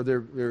families or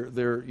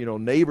their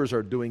neighbors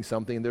are doing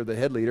something, and they're the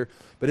head leader.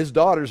 But his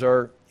daughters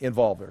are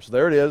involved there. So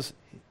there it is,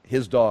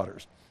 his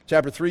daughters.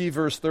 Chapter 3,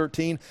 verse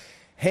 13.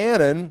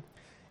 Hanan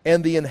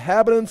and the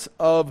inhabitants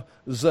of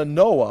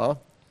Zanoah.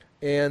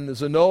 And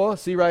Zanoah,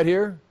 see right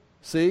here?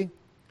 See?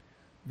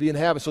 The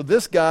inhabitants. So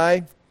this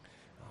guy,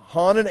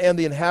 Hanan and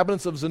the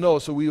inhabitants of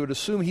Zanoah. So we would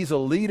assume he's a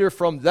leader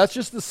from, that's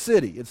just the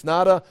city. It's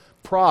not a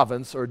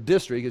province or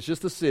district. It's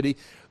just a city.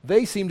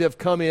 They seem to have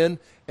come in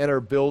and are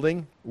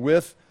building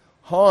with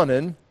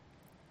Hanan,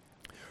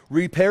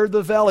 repaired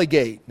the valley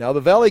gate. Now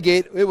the valley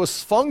gate, it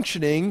was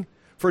functioning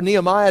for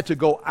Nehemiah to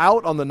go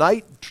out on the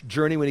night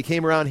journey when he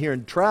came around here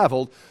and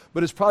traveled,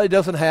 but it probably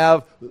doesn't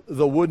have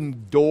the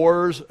wooden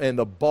doors and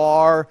the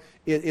bar.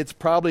 It is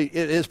probably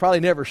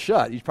never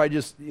shut.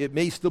 It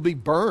may still be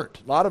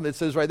burnt. A lot of it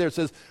says right there, it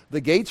says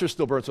the gates are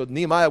still burnt. So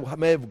Nehemiah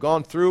may have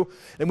gone through.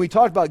 And we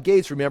talked about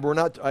gates, remember,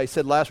 I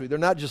said last week, they're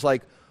not just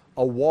like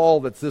a wall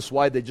that's this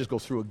wide, they just go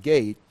through a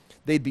gate.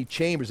 They'd be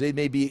chambers. They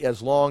may be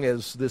as long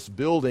as this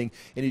building,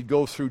 and you'd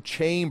go through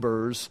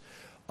chambers.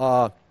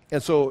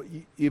 And so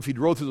if you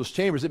drove through those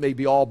chambers, it may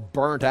be all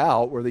burnt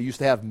out where they used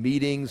to have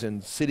meetings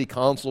and city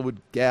council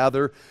would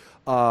gather.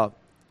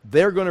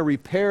 They're going to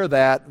repair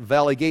that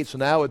valley gate. So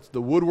now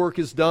the woodwork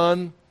is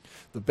done.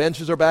 The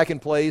benches are back in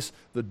place.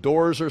 The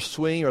doors are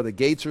swinging, or the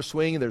gates are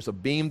swinging. There's a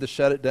beam to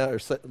shut it down or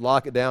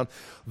lock it down.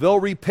 They'll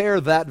repair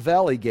that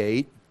valley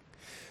gate.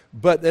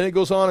 But then it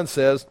goes on and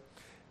says,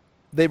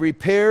 they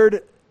repaired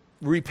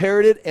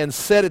it and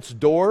set its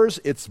doors,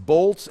 its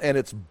bolts, and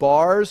its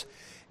bars.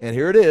 And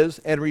here it is,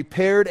 and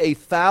repaired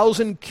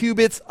 1,000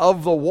 cubits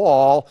of the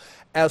wall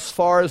as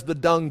far as the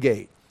dung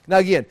gate. Now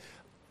again,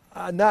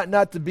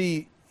 not to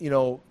be,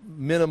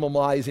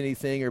 minimize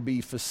anything or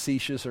be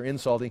facetious or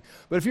insulting,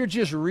 but if you're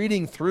just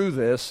reading through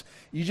this,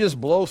 you just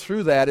blow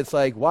through that, it's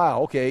like,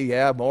 wow, okay,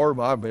 yeah, more,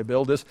 I'm going to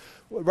build this.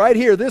 Right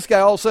here, this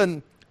guy, all of a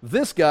sudden,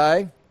 this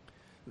guy,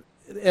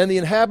 and the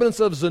inhabitants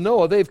of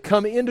Zanoah, they've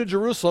come into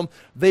Jerusalem.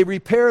 They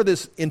repair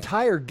this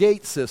entire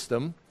gate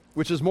system,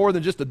 which is more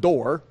than just a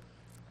door.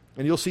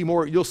 And you'll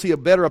see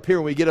it better up here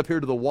when we get up here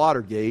to the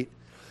water gate.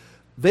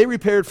 They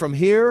repaired from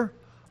here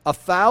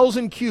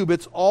 1,000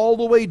 cubits all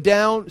the way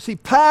down, see,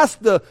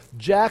 past the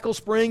Jackal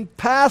Spring,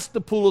 past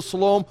the Pool of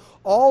Siloam,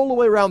 all the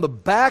way around the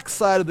back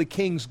side of the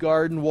King's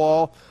Garden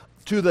wall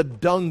to the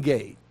Dung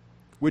Gate,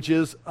 which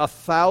is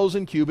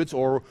 1,000 cubits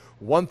or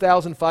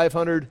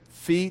 1,500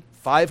 feet,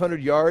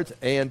 500 yards,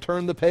 and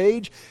turn the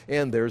page,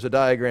 and there's a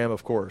diagram,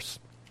 of course.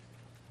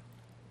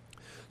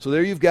 So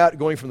there you've got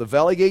going from the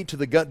Valley Gate to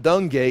the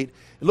Dung Gate.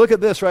 And look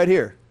at this right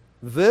here.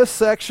 This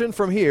section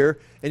from here,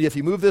 and if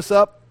you move this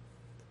up,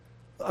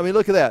 I mean,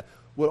 look at that.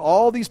 What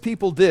all these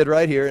people did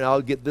right here, and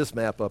I'll get this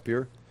map up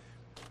here.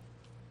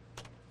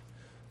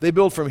 They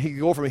go from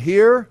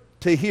here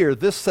to here,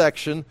 this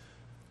section,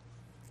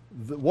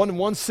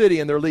 one city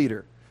and their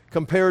leader,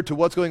 compared to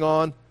what's going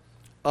on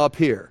up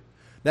here.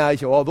 Now, you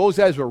say, well, those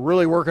guys were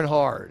really working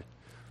hard.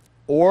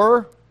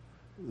 Or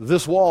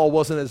this wall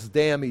wasn't as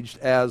damaged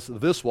as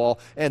this wall,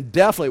 and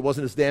definitely it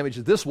wasn't as damaged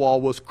as this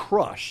wall was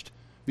crushed,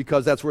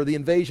 because that's where the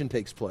invasion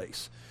takes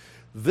place.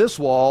 This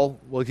wall,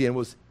 well, again,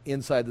 was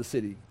inside the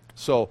city,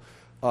 so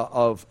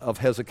of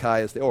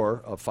Hezekiah's,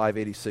 or of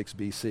 586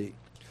 BC.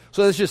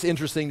 So it's just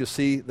interesting to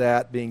see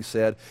that being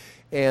said.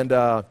 And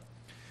I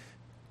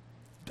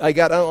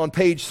got on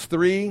page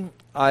 3,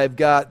 I've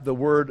got the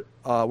word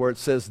where it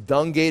says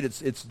Dung Gate.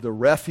 It's the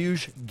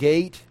refuge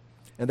gate,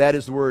 and that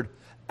is the word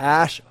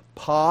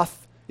Ashpoth.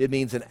 It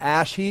means an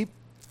ash heap,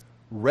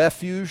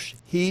 refuge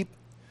heap,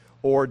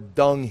 or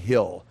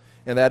dunghill.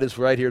 And that is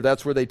right here.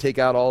 That's where they take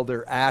out all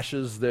their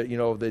ashes.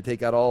 They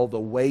take out all the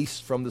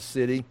waste from the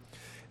city.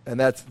 And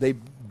they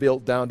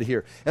built down to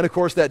here. And of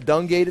course, that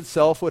dung gate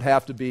itself would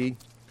have to be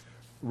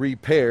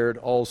repaired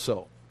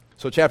also.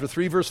 So chapter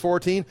 3, verse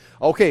 14.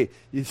 Okay,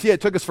 you see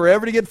it took us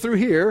forever to get through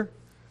here.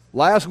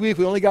 Last week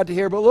we only got to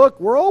here, but look,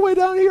 we're all the way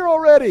down here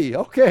already.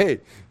 Okay,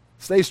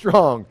 stay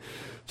strong.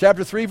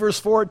 Chapter 3, verse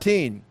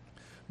 14.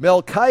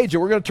 Melchijah,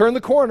 we're going to turn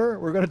the corner.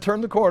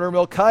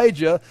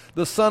 Melchijah,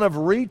 the son of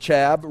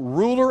Rechab,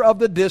 ruler of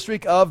the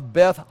district of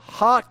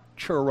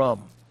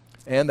Beth-Hachcherem.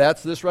 And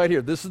that's this right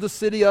here. This is the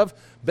city of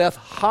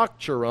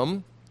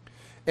Beth-Hachcherem.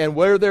 And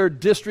where their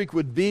district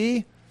would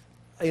be,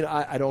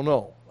 I don't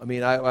know. I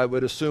mean, I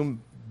would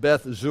assume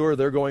Beth-Zur,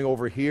 they're going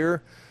over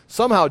here.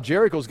 Somehow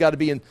Jericho's got to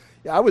be in,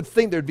 I would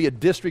think there'd be a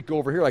district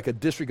over here, like a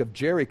district of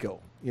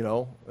Jericho,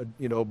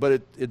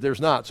 but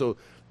there's not. So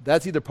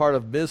that's either part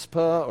of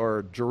Mizpah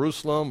or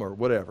Jerusalem or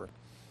whatever.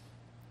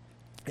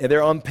 And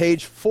they're on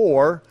page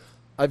 4.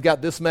 I've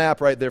got this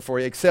map right there for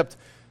you, except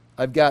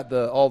I've got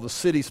all the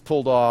cities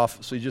pulled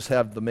off, so you just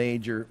have the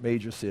major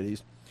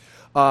cities.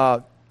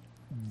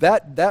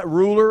 That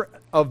ruler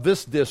of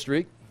this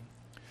district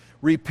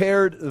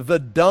repaired the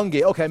Dung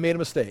Gate. Okay, I made a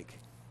mistake.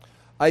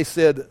 I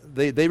said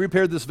they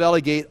repaired this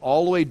Valley Gate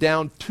all the way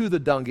down to the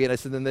Dung Gate. I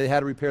said then they had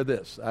to repair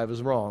this. I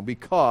was wrong,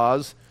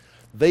 because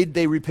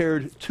they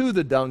repaired to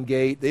the Dung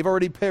Gate. They've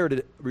already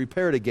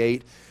repaired a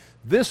gate.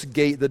 This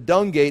gate, the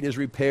Dung Gate, is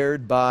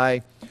repaired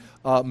by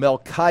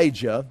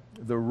Melchijah,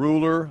 the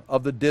ruler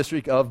of the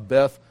district of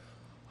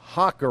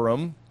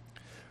Beth-Hachcherem.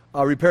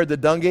 Repaired the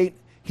Dung Gate.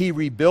 He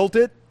rebuilt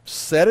it,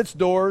 set its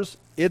doors,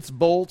 its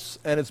bolts,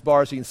 and its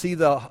bars. So you can see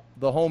the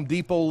Home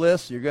Depot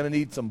list. You're going to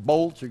need some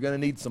bolts. You're going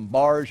to need some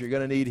bars. You're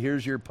going to need,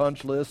 here's your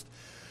punch list.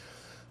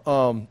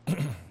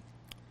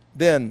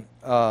 Then,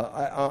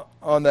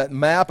 on that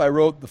map, I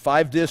wrote the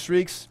 5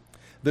 districts.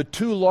 The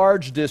 2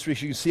 large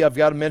districts, you can see I've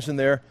got to mention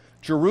there,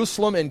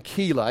 Jerusalem and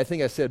Keilah. I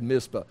think I said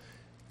Mizpah.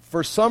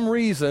 For some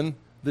reason,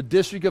 the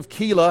district of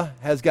Keilah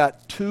has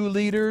got 2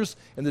 leaders,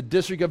 and the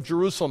district of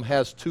Jerusalem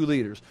has 2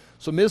 leaders.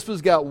 So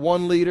Mizpah's got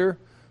 1 leader.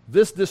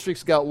 This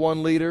district's got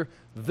 1 leader.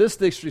 This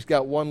district's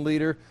got 1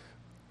 leader.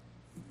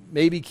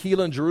 Maybe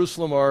Keilah and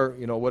Jerusalem are,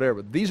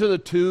 whatever. These are the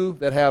 2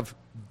 that have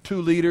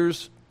 2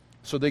 leaders.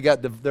 So they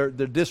got their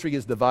district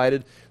is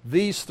divided.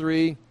 These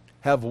 3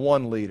 have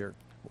 1 leader.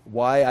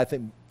 Why? I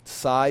think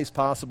size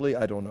possibly.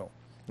 I don't know.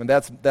 And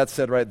that's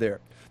said right there.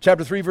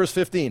 Chapter 3, verse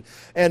 15.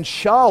 And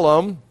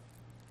Shallum,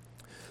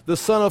 the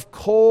son of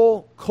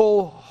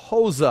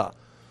Kolhozah,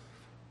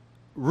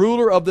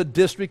 ruler of the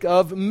district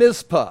of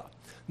Mizpah.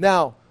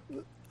 Now,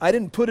 I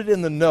didn't put it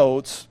in the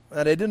notes, and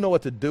I didn't know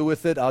what to do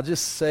with it. I'll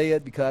just say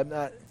it because I'm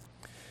not.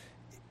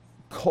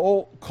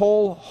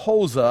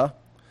 Kolhozah,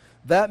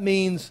 that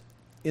means,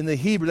 in the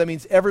Hebrew, that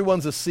means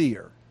everyone's a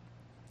seer.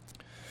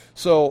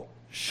 So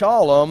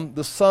Shallum,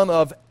 the son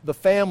of the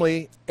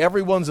family,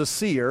 everyone's a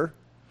seer,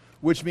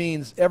 which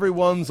means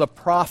everyone's a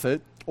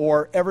prophet,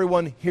 or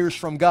everyone hears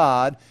from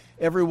God.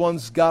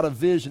 Everyone's got a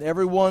vision.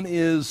 Everyone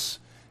is,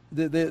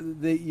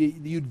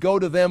 you'd go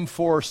to them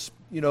for, if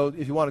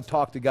you want to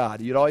talk to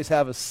God. You'd always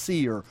have a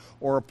seer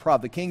or a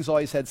prophet. The kings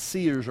always had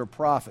seers or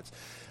prophets.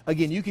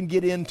 Again, you can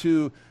get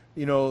into,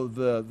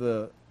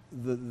 the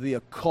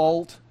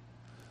occult,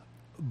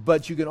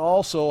 but you can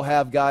also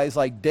have guys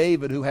like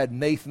David who had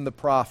Nathan the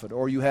prophet,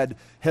 or you had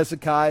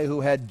Hezekiah who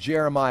had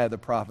Jeremiah the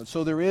prophet.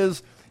 So there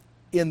is,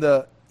 in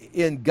the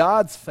in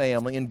God's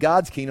family, in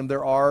God's kingdom,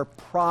 there are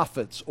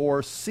prophets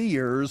or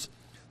seers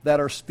that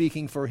are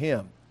speaking for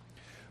him.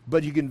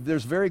 But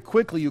there's very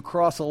quickly you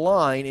cross a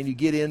line and you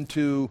get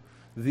into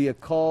the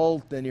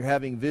occult, and you're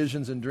having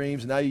visions and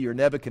dreams. And now you're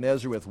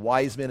Nebuchadnezzar with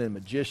wise men and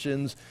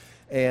magicians.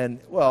 And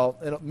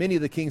many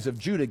of the kings of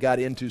Judah got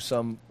into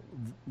some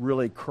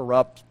really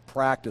corrupt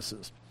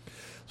practices.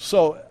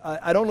 So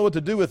I don't know what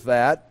to do with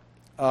that.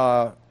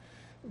 But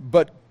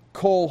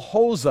Kol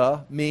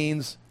Hoza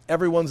means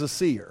everyone's a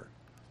seer.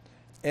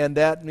 And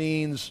that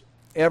means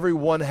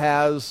everyone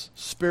has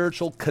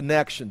spiritual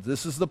connections.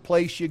 This is the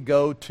place you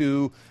go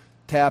to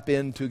tap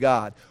into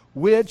God.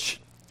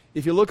 Which,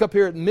 if you look up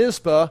here at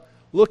Mizpah,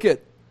 look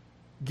at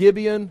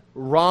Gibeon,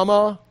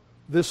 Ramah,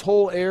 this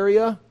whole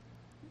area,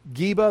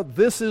 Geba.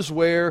 This is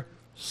where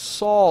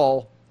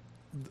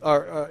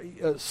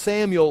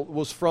Samuel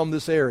was from,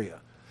 this area.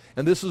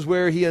 And this is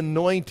where he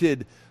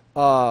anointed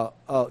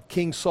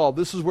King Saul.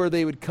 This is where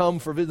they would come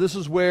for. This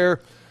is where,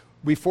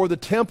 before the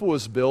temple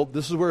was built,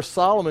 this is where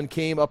Solomon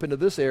came up into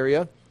this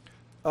area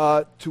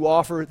to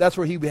offer. That's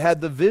where he had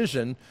the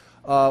vision.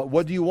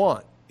 What do you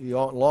want? You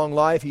want long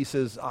life? He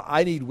says,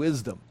 I need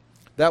wisdom.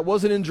 That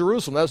wasn't in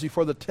Jerusalem. That was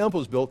before the temple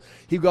was built.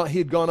 He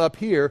had gone up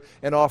here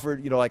and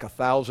offered, like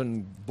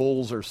 1,000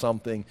 bulls or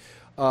something,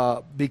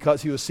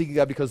 because he was seeking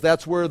God, because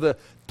that's where the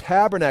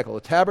tabernacle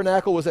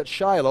was at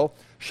Shiloh.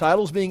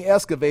 Shiloh's being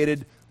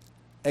excavated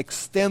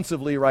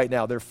extensively right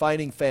now. They're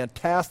finding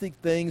fantastic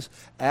things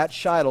at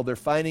Shiloh. They're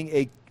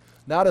finding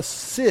not a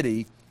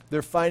city,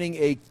 they're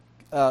finding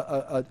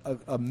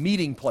a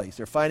meeting place.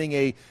 They're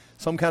finding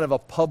some kind of a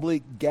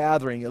public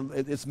gathering.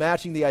 It's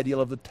matching the ideal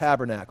of the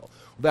tabernacle.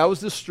 That was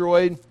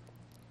destroyed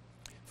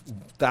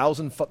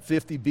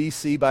 1050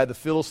 BC by the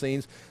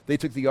Philistines. They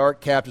took the ark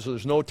captive, so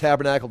there's no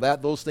tabernacle.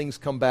 Those things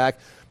come back.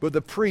 But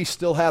the priests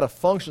still had a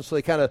function, so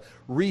they kind of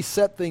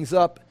reset things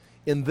up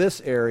in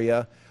this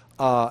area.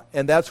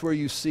 And that's where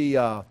you see,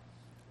 at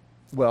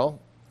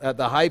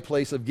the high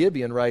place of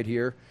Gibeon right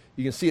here,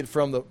 you can see it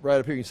from right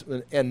up here.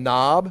 And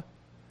Nob,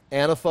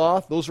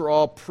 Anathoth, those are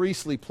all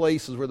priestly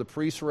places where the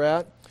priests were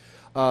at.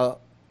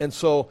 And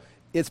so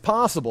it's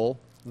possible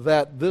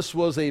that this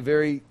was a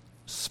very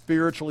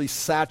spiritually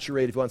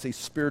saturated, if you want to say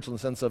spiritual in the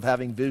sense of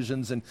having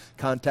visions and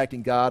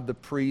contacting God, the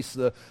priests,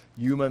 the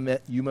Yuma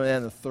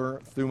and the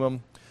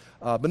Thummim.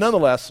 But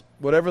nonetheless,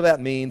 whatever that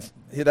means,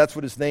 that's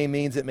what his name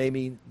means. It may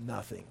mean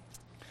nothing.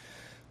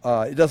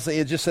 It doesn't say,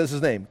 it just says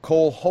his name,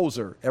 Kol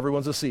Hozer,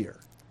 everyone's a seer.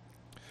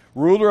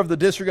 Ruler of the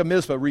district of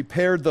Mizpah,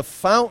 repaired the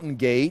fountain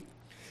gate.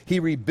 He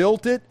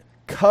rebuilt it,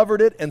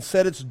 covered it, and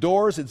set its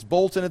doors, its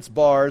bolts, and its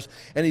bars.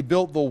 And he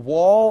built the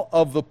wall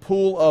of the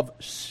pool of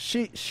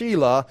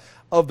Shelah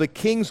of the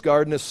king's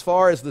garden as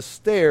far as the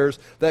stairs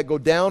that go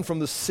down from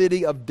the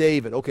city of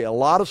David. Okay, a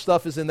lot of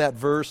stuff is in that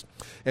verse,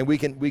 and we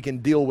can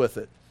deal with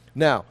it.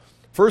 Now,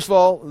 first of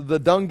all, the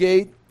dung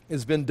gate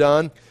has been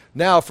done.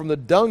 Now, from the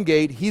dung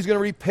gate, he's going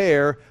to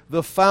repair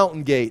the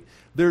fountain gate.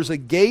 There's a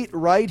gate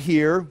right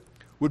here,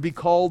 would be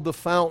called the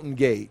fountain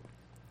gate.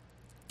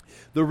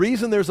 The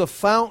reason there's a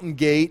fountain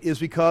gate is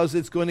because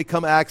it's going to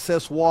come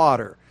access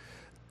water.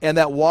 And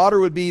that water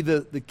would be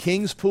the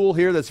king's pool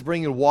here that's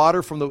bringing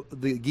water from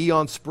the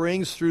Gihon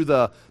Springs through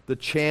the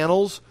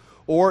channels,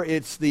 or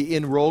it's the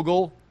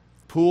Enrogel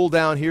pool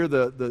down here,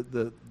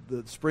 the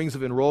springs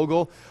of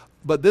Enrogel.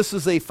 But this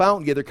is a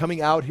fountain gate. They're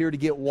coming out here to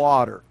get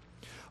water.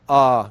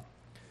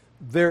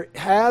 There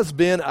has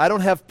been, I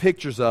don't have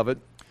pictures of it,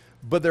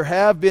 but there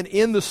have been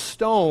in the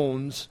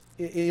stones,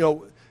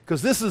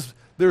 because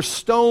there's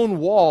stone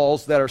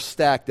walls that are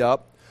stacked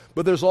up,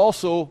 but there's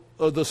also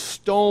the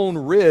stone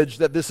ridge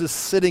that this is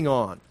sitting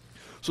on.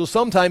 So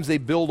sometimes they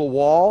build a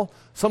wall,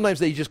 sometimes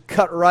they just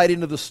cut right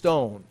into the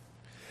stone.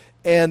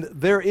 And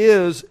there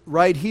is,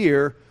 right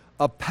here,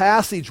 a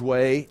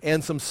passageway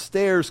and some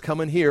stairs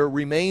coming here,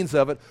 remains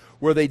of it,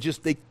 where they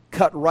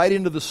cut right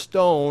into the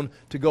stone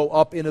to go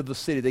up into the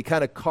city. They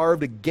kind of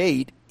carved a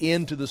gate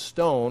into the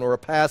stone, or a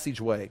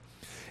passageway.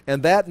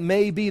 And that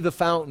may be the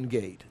fountain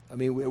gate. I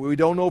mean, we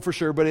don't know for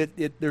sure, but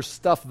there's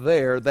stuff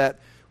there that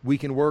we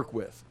can work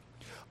with.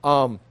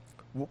 A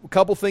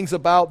couple things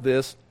about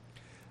this.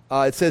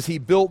 It says he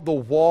built the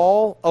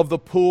wall of the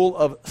pool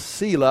of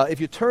Shelah. If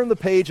you turn the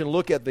page and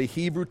look at the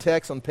Hebrew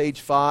text on page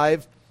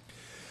 5,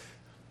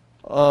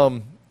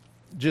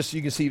 just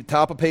you can see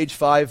top of page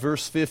 5,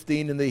 verse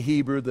 15 in the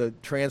Hebrew, the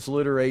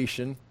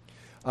transliteration.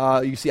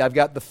 You see I've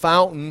got the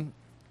fountain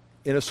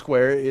in a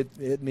square.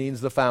 It means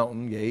the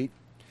fountain gate.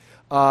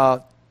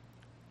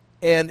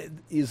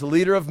 And he's the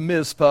leader of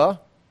Mizpah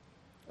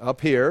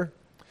up here.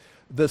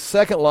 The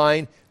second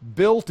line,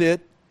 built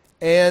it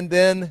and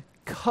then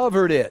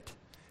covered it.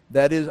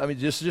 That is,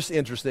 just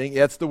interesting.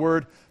 That's the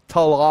word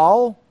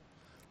talal,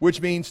 which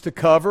means to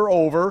cover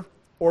over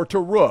or to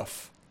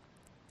roof.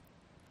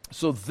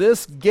 So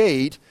this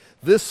gate,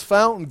 this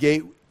fountain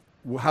gate,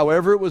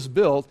 however it was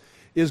built,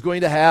 is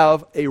going to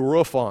have a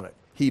roof on it.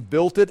 He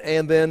built it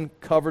and then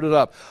covered it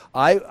up.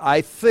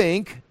 I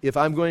think, if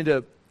I'm going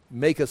to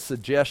make a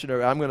suggestion,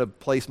 or I'm going to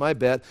place my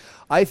bet,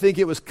 I think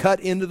it was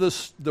cut into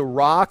the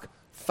rock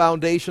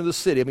foundation of the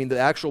city, I mean the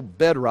actual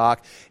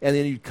bedrock, and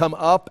then you'd come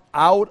up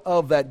out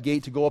of that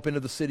gate to go up into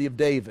the city of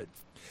David.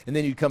 And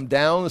then you'd come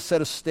down a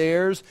set of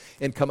stairs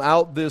and come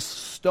out this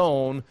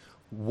stone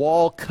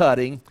wall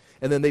cutting,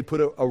 and then they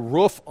put a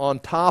roof on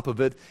top of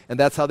it, and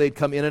that's how they'd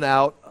come in and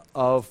out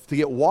to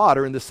get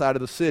water in this side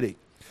of the city.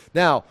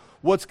 Now,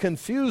 what's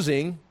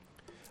confusing,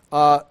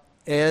 and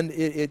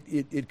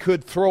it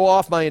could throw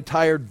off my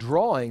entire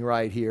drawing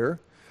right here,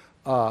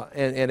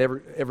 and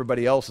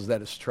everybody else's that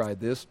has tried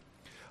this.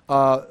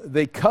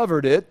 They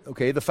covered it,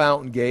 okay, the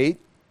fountain gate,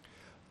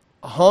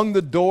 hung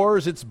the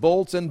doors, its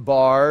bolts and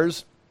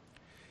bars,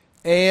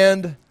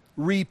 and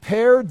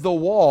repaired the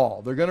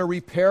wall. They're going to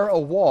repair a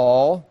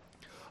wall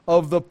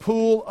of the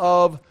pool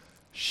of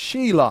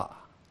Shelah.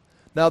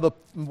 Now,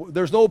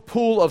 there's no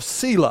pool of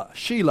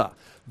Shelah.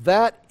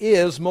 That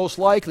is most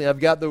likely, I've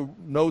got the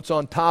notes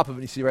on top of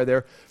it, you see right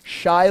there,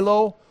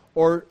 Shiloh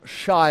or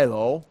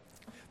Shiloh.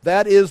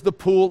 That is the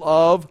pool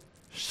of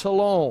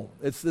Siloam.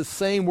 It's the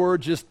same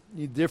word, just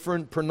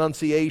different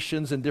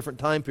pronunciations in different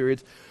time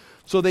periods.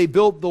 So they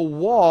built the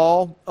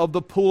wall of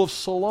the pool of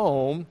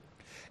Siloam,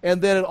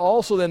 and then it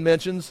also then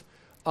mentions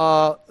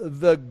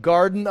the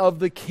garden of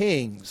the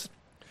kings.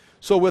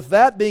 So with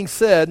that being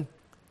said,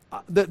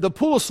 the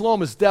pool of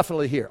Siloam is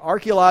definitely here.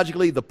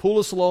 Archaeologically, the pool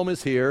of Siloam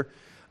is here,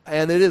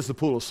 and it is the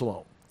pool of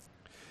Siloam.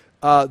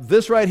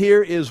 This right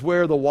here is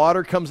where the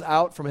water comes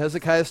out from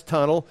Hezekiah's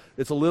tunnel.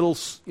 It's a little,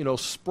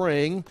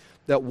 spring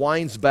that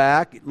winds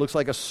back. It looks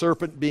like a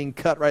serpent being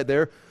cut right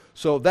there.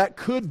 So that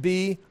could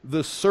be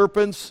the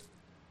serpent's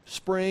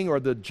spring or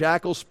the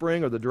jackal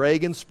spring or the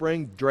dragon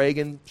spring,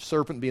 dragon,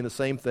 serpent being the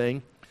same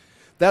thing.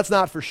 That's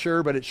not for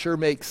sure, but it sure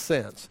makes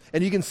sense.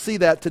 And you can see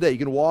that today. You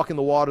can walk in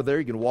the water there.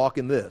 You can walk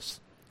in this.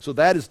 So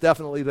that is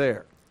definitely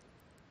there.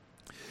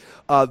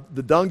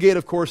 The dung gate,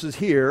 of course, is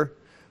here.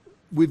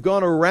 We've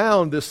gone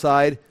around this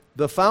side.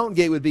 The fountain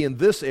gate would be in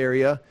this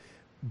area.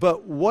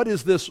 But what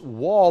is this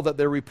wall that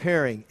they're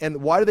repairing?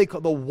 And why do they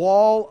call the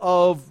wall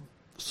of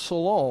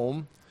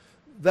Siloam?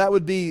 That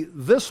would be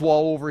this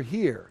wall over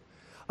here.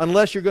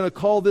 Unless you're going to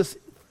call this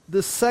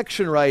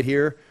section right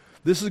here,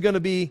 this is going to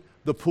be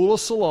the pool of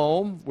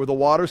Siloam, where the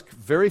water's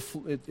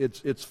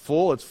it's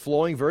full, it's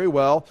flowing very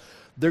well.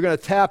 They're going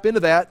to tap into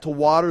that to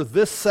water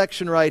this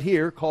section right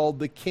here called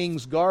the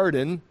King's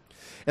Garden.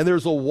 And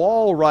there's a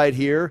wall right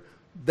here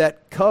that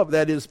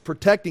is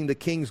protecting the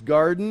King's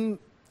Garden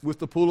with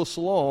the pool of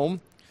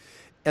Siloam,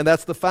 and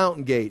that's the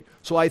fountain gate.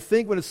 So I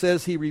think when it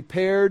says he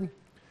repaired,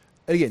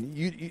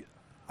 again,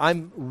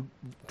 I'm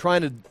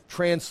trying to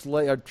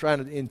translate, or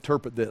trying to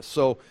interpret this.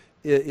 So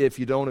if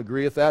you don't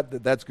agree with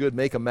that, that's good.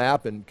 Make a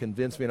map and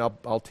convince me, and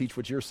I'll teach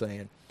what you're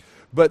saying.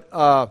 But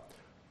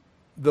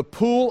the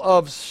pool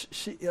of,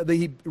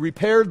 he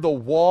repaired the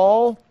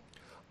wall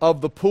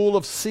of the pool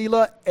of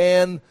Selah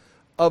and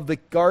of the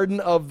garden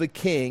of the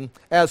king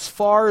as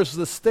far as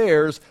the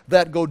stairs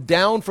that go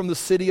down from the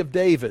city of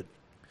David.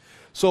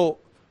 So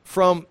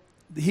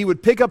he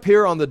would pick up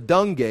here on the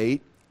dung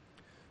gate,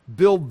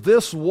 build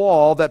this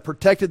wall that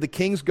protected the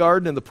king's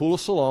garden and the pool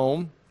of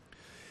Siloam.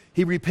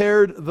 He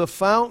repaired the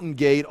fountain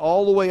gate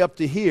all the way up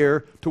to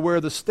here to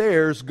where the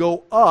stairs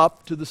go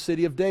up to the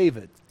city of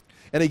David.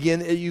 And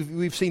again,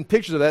 we've seen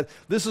pictures of that.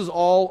 This is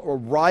all a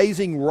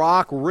rising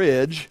rock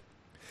ridge.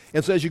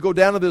 And so as you go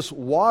down to this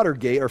water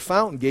gate or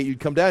fountain gate, you'd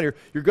come down here,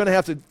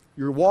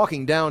 you're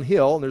walking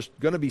downhill, and there's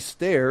going to be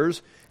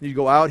stairs. And you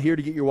go out here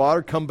to get your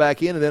water, come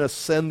back in, and then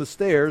ascend the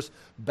stairs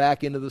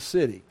back into the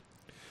city.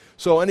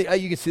 So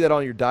you can see that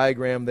on your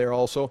diagram there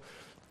also.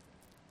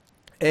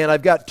 And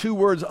I've got two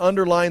words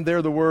underlined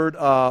there, the word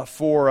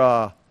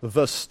for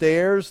the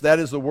stairs. That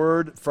is the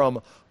word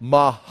from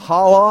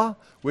Mahala,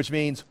 which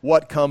means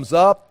what comes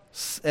up,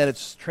 and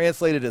it's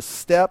translated as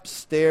step,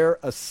 stair,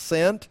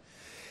 ascent.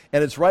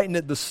 And it's right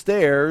in the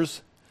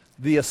stairs,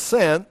 the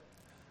ascent,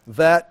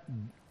 that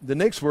the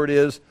next word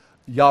is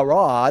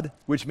yarad,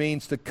 which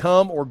means to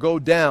come or go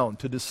down,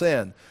 to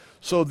descend.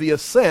 So the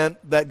ascent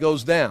that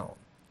goes down,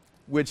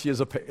 which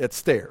is it's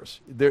stairs.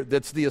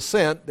 That's the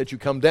ascent that you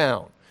come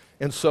down.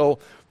 And so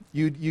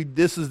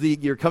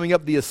you're coming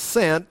up the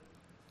ascent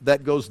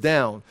that goes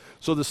down.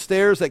 So the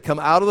stairs that come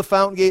out of the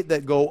fountain gate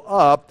that go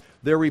up,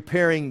 they're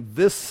repairing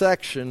this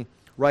section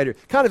right here.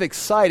 Kind of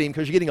exciting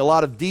because you're getting a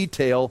lot of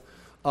detail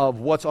of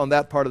what's on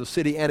that part of the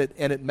city, and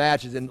it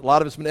matches. And a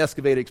lot of it's been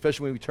excavated,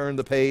 especially when we turn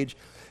the page,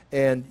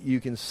 and you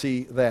can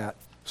see that.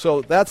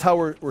 So that's how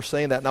we're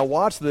saying that. Now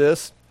watch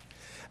this.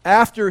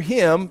 After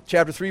him,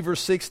 chapter 3,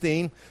 verse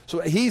 16, so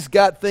he's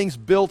got things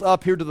built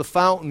up here to the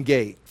fountain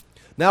gate.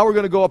 Now we're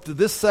going to go up to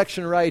this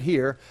section right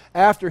here.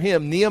 After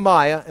him,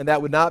 Nehemiah, and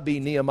that would not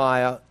be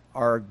Nehemiah,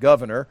 our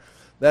governor.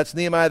 That's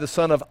Nehemiah the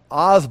son of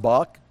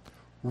Azbuk,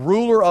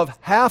 ruler of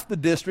half the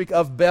district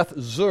of Beth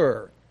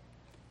Zur.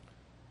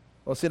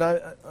 Well, see,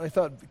 I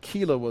thought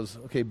Keilah was,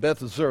 Beth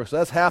Zur. So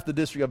that's half the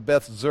district of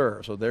Beth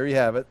Zur. So there you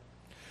have it.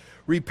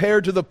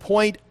 Repaired to the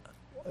point,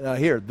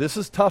 here, this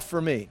is tough for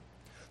me.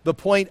 The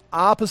point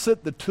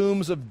opposite the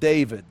tombs of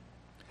David,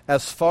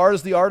 as far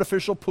as the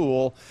artificial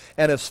pool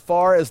and as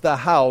far as the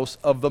house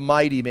of the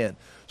mighty men.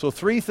 So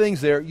 3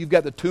 things there. You've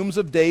got the tombs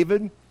of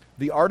David,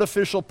 the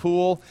artificial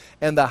pool,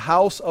 and the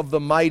house of the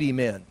mighty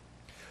men.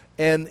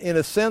 And in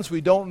a sense, we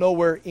don't know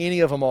where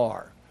any of them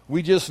are.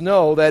 We just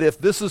know that if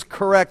this is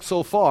correct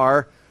so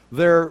far,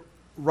 they're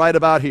right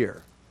about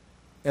here.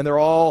 And they're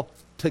all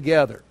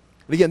together.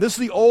 And again, this is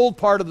the old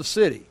part of the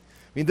city.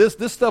 I mean, this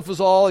stuff was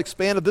all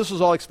expanded. This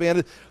was all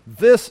expanded.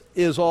 This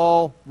is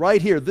all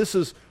right here. This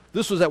was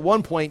at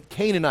one point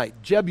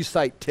Canaanite,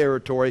 Jebusite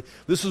territory.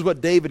 This is what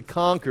David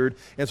conquered.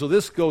 And so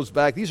this goes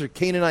back. These are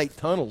Canaanite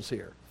tunnels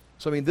here.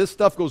 So, I mean, this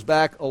stuff goes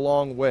back a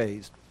long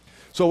ways.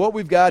 So what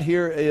we've got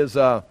here is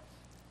Beth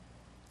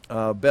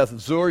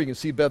Zur. You can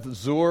see Beth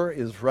Zur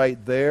is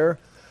right there.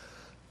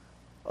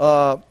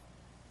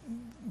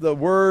 The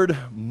word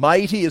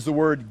mighty is the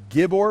word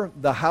Gibor,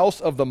 the house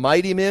of the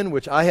mighty men,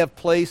 which I have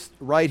placed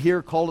right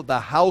here, called it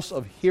the house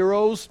of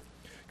heroes,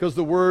 because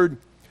the word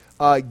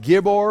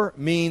Gibor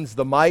means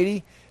the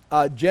mighty.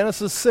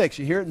 Genesis 6,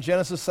 you hear it in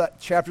Genesis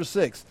chapter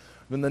 6.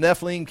 When the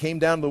Nephilim came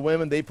down to the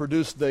women, they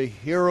produced the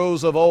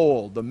heroes of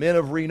old, the men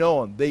of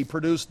renown. They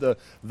produced the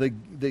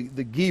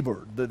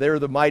Gibor, they're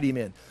the mighty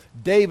men.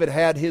 David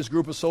had his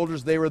group of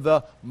soldiers, they were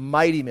the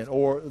mighty men,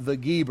 or the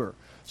Gibor.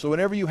 So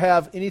whenever you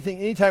have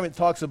anytime it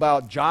talks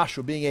about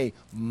Joshua being a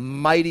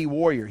mighty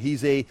warrior,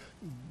 he's a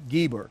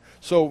Gibor.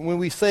 So when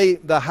we say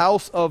the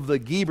house of the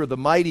Gibor, the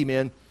mighty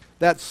men,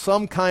 that's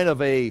some kind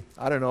of a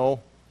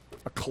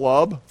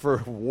club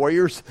for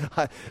warriors.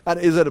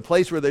 Is it a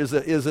place where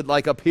is it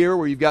like up here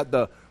where you've got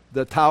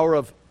the tower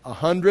of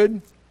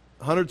 100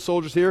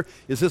 soldiers here?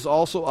 Is this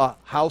also a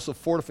house of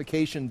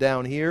fortification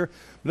down here?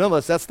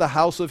 Nonetheless, that's the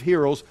house of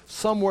heroes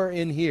somewhere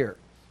in here.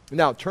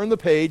 Now, turn the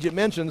page. It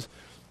mentions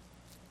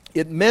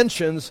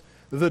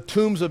the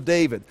tombs of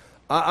David.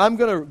 I'm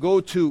going to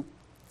go to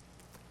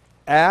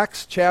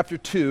Acts chapter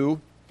 2,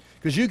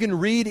 because you can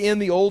read in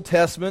the Old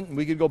Testament, and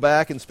we could go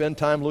back and spend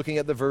time looking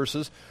at the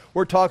verses,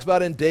 where it talks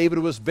about and David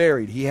was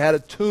buried. He had a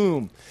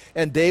tomb.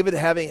 And David,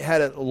 having had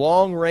a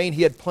long reign,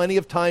 he had plenty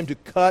of time to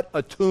cut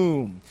a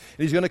tomb. And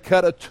he's going to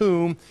cut a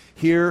tomb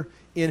here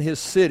in his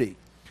city.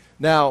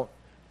 Now,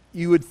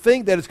 you would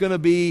think that it's going to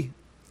be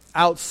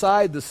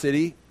outside the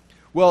city.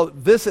 Well,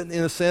 this, in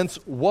a sense,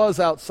 was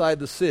outside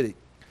the city.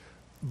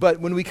 But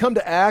when we come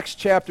to Acts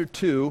chapter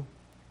 2,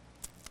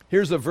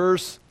 here's a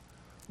verse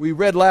we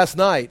read last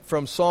night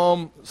from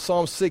Psalm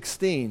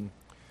 16.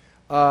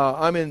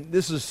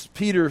 This is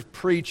Peter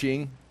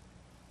preaching.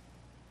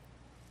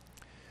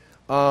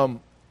 I'm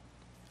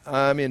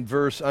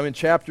in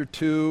chapter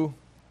 2,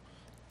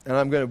 and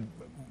I'm going to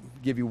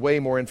give you way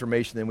more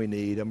information than we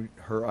need.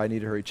 I need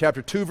to hurry.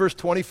 Chapter 2, verse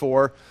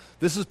 24.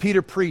 This is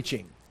Peter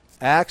preaching.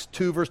 Acts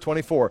 2, verse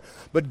 24.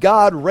 But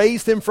God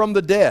raised him from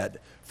the dead,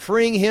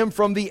 freeing him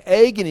from the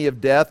agony of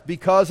death,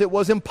 because it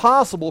was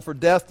impossible for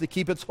death to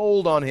keep its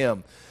hold on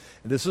him.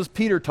 And this is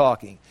Peter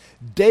talking.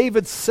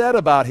 David said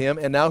about him,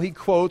 and now he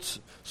quotes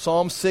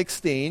Psalm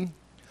 16,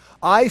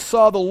 I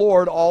saw the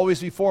Lord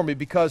always before me,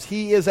 because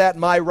he is at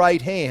my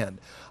right hand.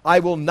 I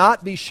will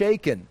not be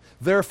shaken.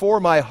 Therefore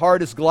my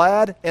heart is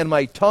glad, and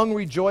my tongue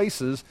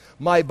rejoices.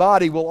 My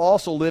body will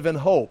also live in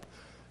hope.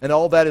 And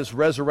all that is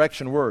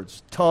resurrection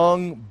words.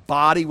 Tongue,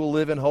 body will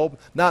live in hope.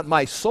 Not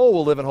my soul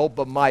will live in hope,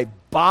 but my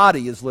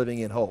body is living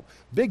in hope.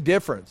 Big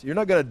difference. You're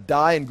not going to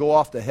die and go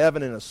off to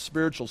heaven in a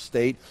spiritual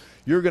state.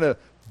 You're going to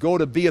go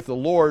to be with the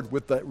Lord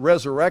with the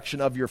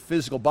resurrection of your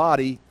physical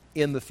body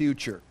in the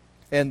future.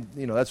 And,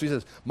 that's what he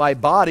says. My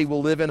body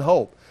will live in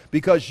hope,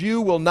 because you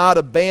will not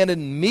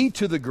abandon me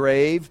to the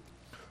grave,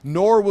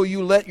 nor will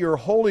you let your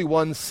Holy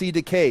One see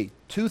decay.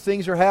 2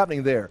 things are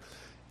happening there.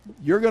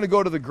 You're going to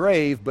go to the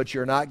grave, but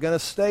you're not going to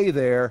stay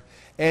there.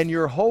 And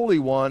your Holy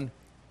One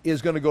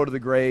is going to go to the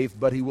grave,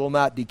 but he will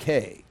not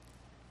decay.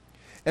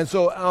 And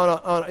so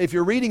if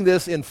you're reading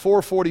this in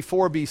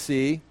 444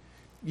 BC,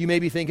 you may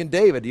be thinking,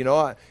 David,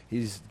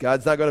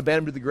 God's not going to abandon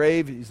him to the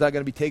grave. He's not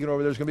going to be taken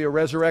over. There's going to be a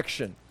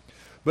resurrection.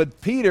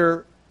 But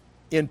Peter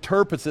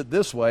interprets it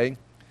this way, and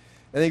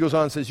then he goes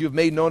on and says, you have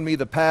made known to me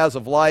the paths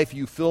of life.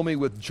 You fill me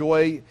with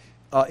joy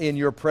in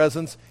your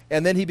presence.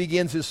 And then he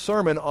begins his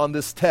sermon on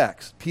this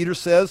text. Peter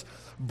says,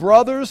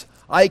 brothers,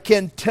 I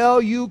can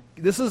tell you,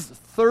 this is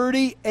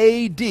 30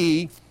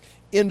 A.D.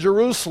 in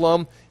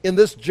Jerusalem, in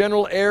this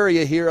general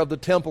area here of the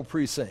temple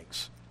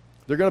precincts.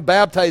 They're going to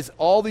baptize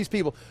all these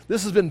people.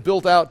 This has been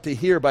built out to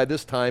here by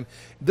this time.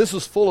 This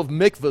is full of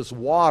mikvahs,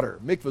 water.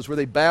 Mikvahs where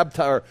they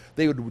baptize, or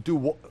they would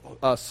do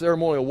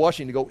ceremonial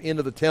washing to go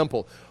into the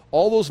temple.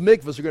 All those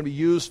mikvahs are going to be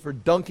used for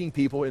dunking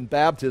people in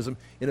baptism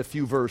in a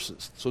few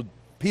verses. So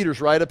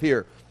Peter's right up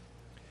here.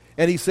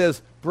 And he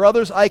says,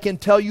 brothers, I can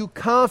tell you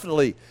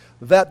confidently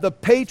that the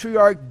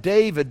patriarch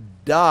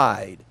David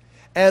died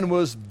and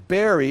was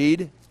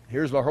buried.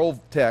 Here's my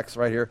whole text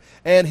right here.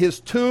 And his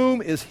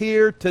tomb is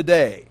here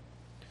today.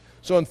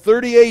 So in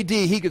 30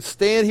 A.D., he could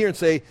stand here and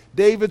say,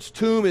 David's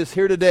tomb is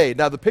here today.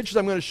 Now, the pictures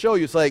I'm going to show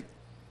you, it's like,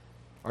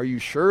 are you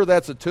sure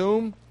that's a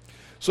tomb?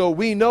 So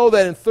we know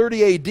that in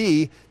 30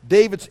 A.D.,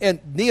 and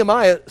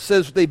Nehemiah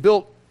says they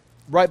built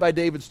right by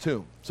David's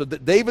tomb. So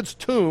David's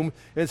tomb,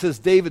 and it says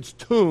David's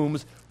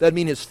tombs, that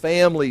means his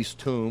family's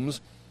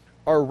tombs,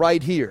 are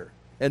right here.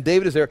 And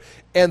David is there.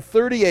 And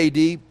 30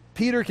 A.D.,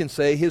 Peter can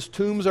say his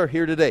tombs are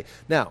here today.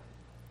 Now,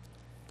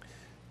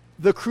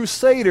 the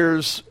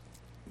Crusaders,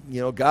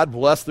 God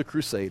bless the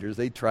Crusaders.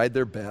 They tried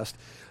their best.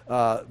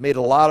 Made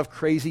a lot of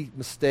crazy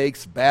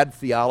mistakes, bad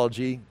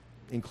theology,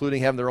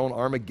 including having their own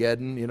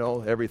Armageddon,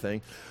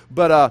 everything.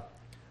 But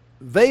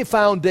they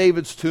found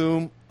David's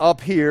tomb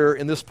up here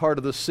in this part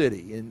of the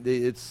city. And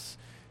it's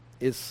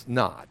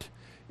not.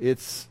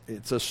 It's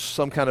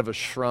some kind of a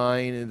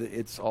shrine.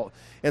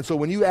 And so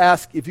when you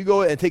ask, if you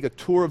go and take a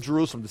tour of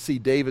Jerusalem to see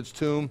David's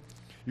tomb,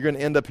 you're going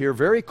to end up here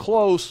very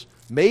close,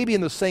 maybe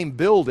in the same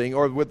building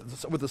or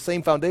with the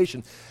same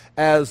foundation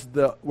as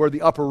where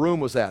the upper room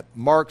was at,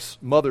 Mark's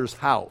mother's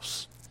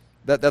house.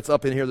 That's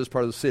up in here, this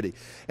part of the city.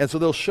 And so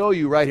they'll show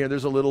you right here.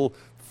 There's a little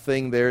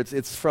thing there.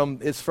 It's from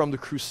the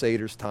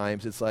Crusaders'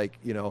 times. It's like,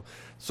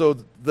 so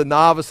the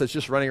novice that's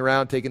just running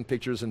around taking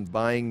pictures and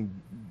buying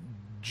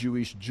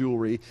Jewish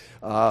jewelry,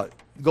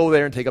 go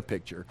there and take a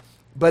picture.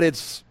 But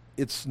it's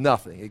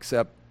nothing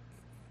except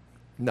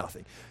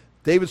nothing.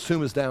 David's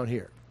tomb is down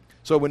here.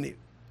 So when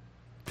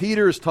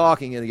Peter is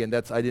talking, and again,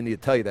 I didn't need to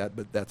tell you that,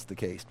 but that's the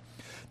case.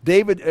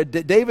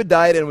 David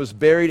died and was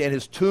buried, and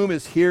his tomb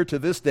is here to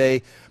this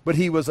day, but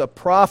he was a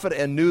prophet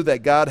and knew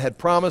that God had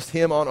promised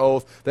him on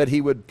oath that he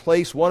would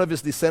place one of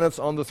his descendants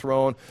on the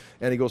throne,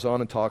 and he goes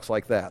on and talks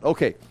like that.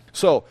 Okay,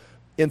 so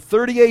in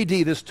 30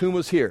 A.D., this tomb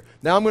was here.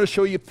 Now I'm going to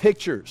show you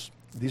pictures.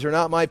 These are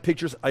not my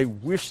pictures. I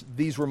wish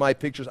these were my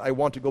pictures. I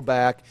want to go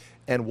back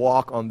and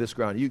walk on this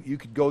ground. You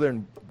could go there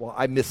and,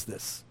 I missed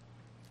this.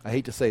 I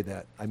hate to say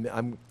that. I'm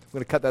going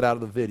to cut that out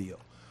of the video.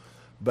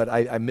 But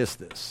I missed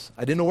this.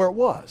 I didn't know where it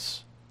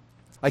was.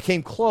 I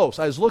came close.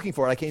 I was looking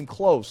for it. I came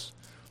close,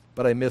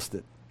 but I missed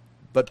it.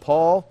 But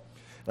Paul,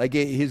 I've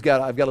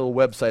got a little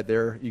website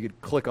there. You could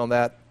click on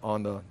that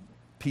on the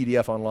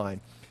PDF online.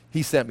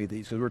 He sent me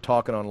these because we were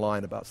talking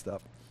online about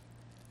stuff.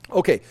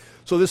 Okay,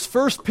 so this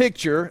first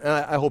picture, and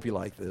I hope you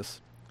like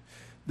this.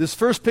 This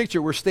first picture,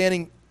 we're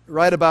standing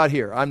right about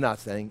here. I'm not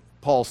standing.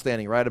 Paul's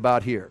standing right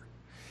about here.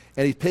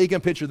 And he's taking a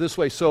picture this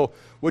way. So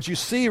what you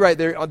see right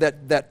there on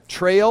that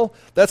trail,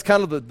 that's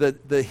kind of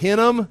the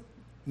Hinnom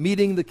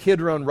meeting the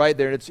Kidron right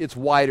there. And it's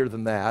wider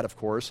than that, of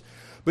course.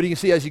 But you can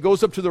see as he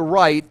goes up to the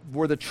right,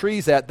 where the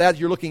tree's at, that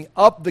you're looking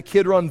up the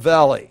Kidron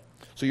Valley.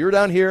 So you're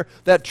down here.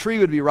 That tree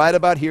would be right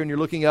about here, and you're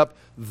looking up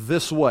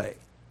this way.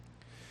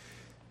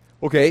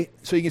 Okay,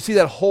 so you can see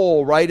that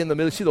hole right in the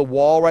middle. You see the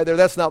wall right there?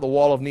 That's not the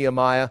wall of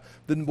Nehemiah.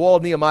 The wall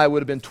of Nehemiah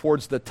would have been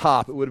towards the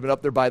top. It would have been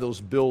up there by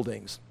those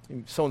buildings.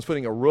 Someone's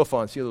putting a roof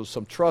on. See, there's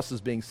some trusses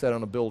being set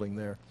on a building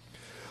there.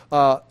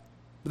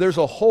 There's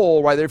a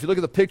hole right there. If you look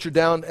at the picture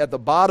down at the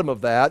bottom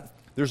of that,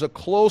 there's a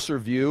closer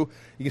view.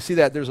 You can see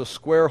that there's a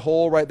square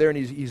hole right there, and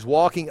he's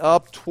walking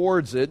up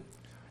towards it.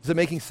 Is it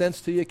making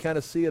sense to you? Kind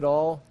of see it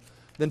all?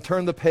 Then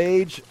turn the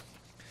page,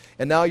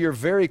 and now you're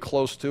very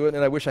close to it,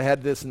 and I wish I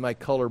had this in my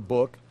color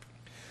book.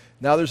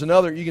 Now there's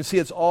another. You can see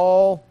it's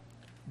all,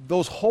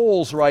 those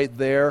holes right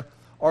there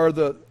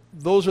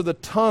those are the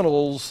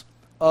tunnels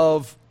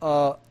of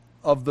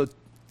the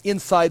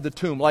inside the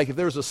tomb. Like if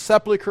there was a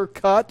sepulcher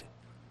cut,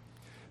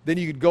 then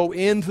you could go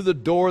into the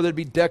door. There'd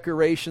be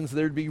decorations.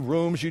 There'd be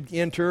rooms you'd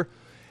enter.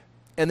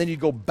 And then you'd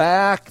go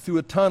back through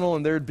a tunnel,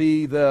 and there'd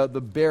be the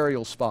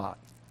burial spot.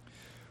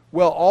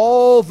 Well,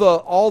 all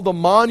the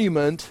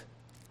monument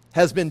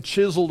has been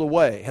chiseled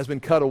away, has been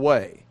cut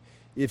away,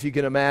 if you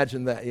can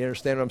imagine that. You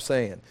understand what I'm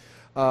saying?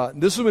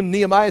 This is when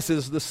Nehemiah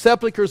says, the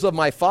sepulchers of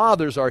my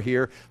fathers are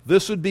here.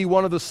 This would be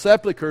one of the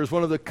sepulchers,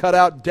 one of the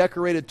cut-out,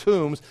 decorated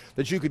tombs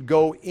that you could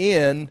go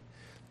in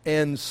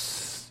and,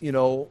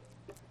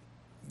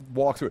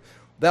 walk through.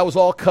 That was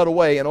all cut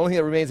away, and the only thing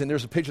that remains, and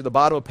there's a picture at the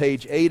bottom of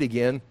page 8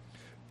 again,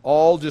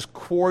 all just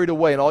quarried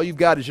away, and all you've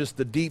got is just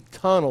the deep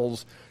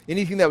tunnels.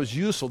 Anything that was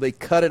useful, they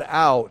cut it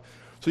out.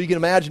 So you can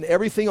imagine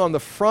everything on the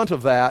front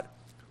of that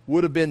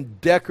would have been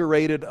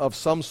decorated of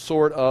some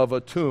sort of a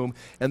tomb.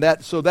 And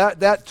that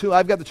tomb,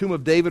 I've got the tomb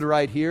of David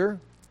right here.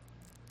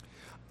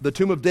 The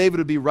tomb of David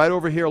would be right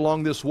over here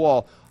along this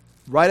wall,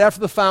 right after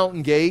the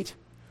fountain gate,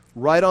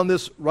 right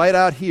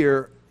out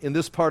here in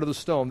this part of the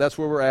stone. That's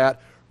where we're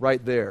at,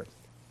 right there.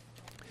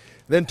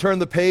 Then turn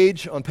the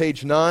page on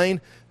page 9.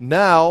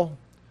 Now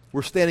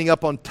we're standing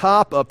up on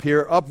top up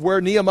here, up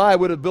where Nehemiah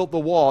would have built the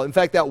wall. In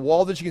fact, that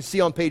wall that you can see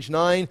on page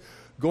 9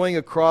 going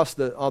across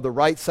on the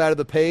right side of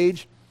the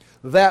page,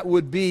 that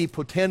would be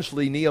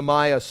potentially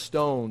Nehemiah's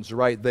stones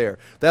right there.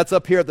 That's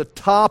up here at the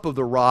top of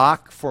the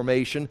rock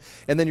formation,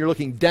 and then you're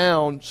looking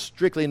down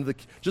strictly into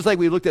just like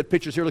we looked at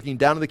pictures here looking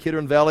down in the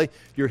Kidron Valley,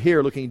 you're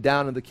here looking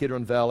down in the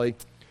Kidron Valley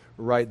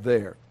right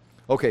there.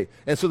 Okay,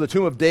 and so the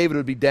tomb of David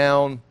would be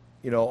down,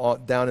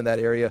 down in that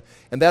area,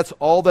 and that's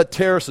all that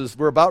terraces,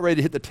 we're about ready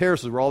to hit the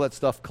terraces where all that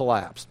stuff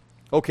collapsed.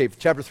 Okay,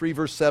 chapter 3,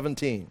 verse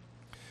 17.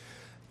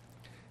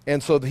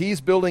 And so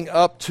he's building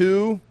up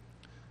to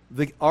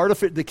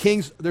the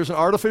king's, there's an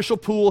artificial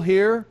pool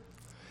here,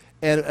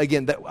 and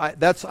again,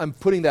 I'm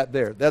putting that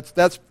there.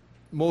 That's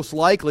most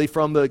likely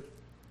from the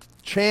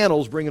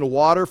channels bringing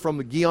water from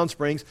the Gihon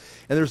Springs,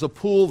 and there's a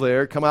pool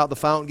there. Come out the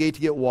fountain gate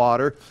to get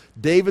water.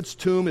 David's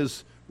tomb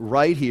is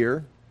right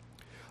here.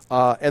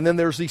 And then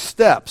there's these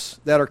steps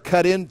that are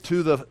cut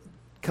into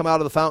come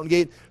out of the fountain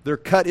gate. They're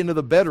cut into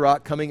the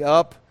bedrock coming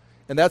up,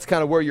 and that's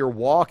kind of where you're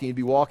walking. You'd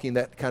be walking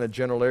that kind of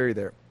general area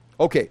there.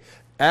 Okay,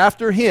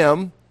 after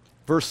him,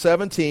 verse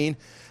 17,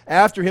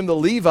 after him the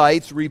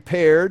Levites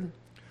repaired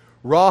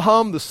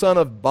Raham, the son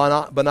of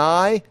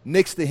Bani,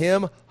 next to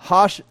him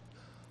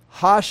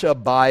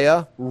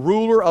Hashabiah,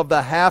 ruler of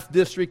the half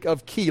district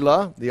of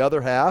Keilah, the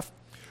other half,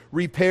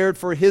 repaired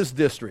for his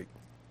district.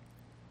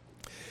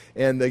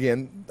 And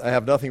again, I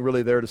have nothing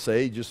really there to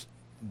say. Just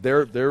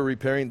they're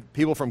repairing.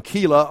 People from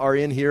Keilah are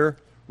in here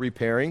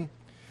repairing.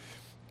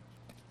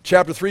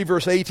 Chapter 3,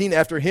 verse 18,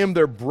 after him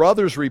their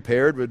brothers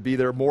repaired, would be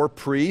their more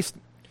priests.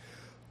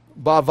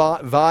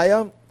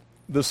 Baviah,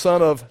 the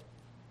son of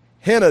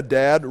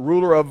Henadad,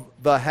 ruler of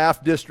the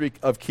half district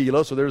of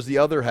Keilah. So there's the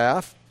other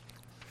half.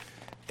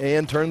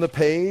 And turn the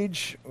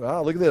page.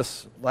 Wow, look at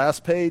this.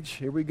 Last page.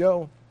 Here we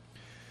go.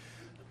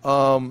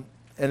 And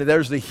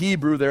there's the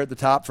Hebrew there at the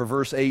top for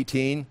verse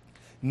 18.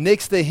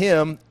 Next to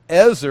him,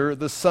 Ezer,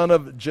 the son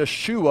of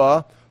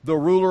Jeshua, the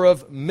ruler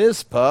of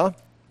Mizpah,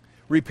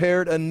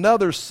 repaired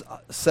another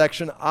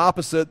section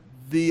opposite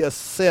the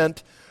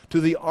ascent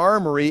to the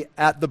armory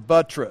at the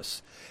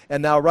buttress.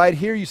 And now right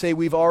here you say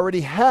we've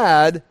already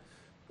had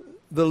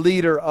the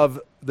leader of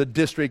the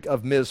district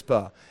of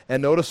Mizpah.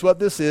 And notice what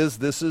this is.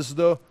 This is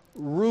the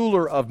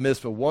ruler of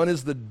Mizpah. One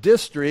is the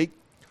district,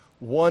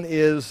 one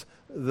is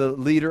the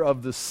leader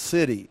of the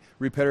city.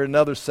 Repaired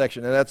another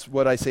section, and that's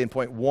what I say in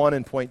point 1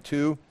 and point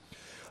 2.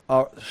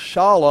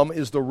 Shalom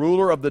is the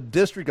ruler of the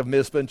district of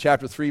Mizpah in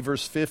chapter 3,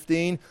 verse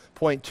 15.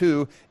 Point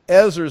 2,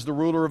 Ezer is the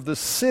ruler of the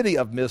city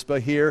of Mizpah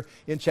here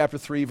in chapter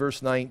 3,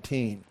 verse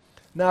 19.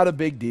 Not a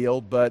big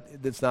deal, but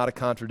it's not a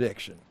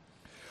contradiction.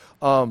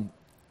 And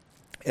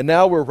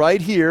now we're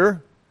right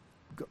here,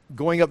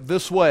 going up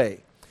this way.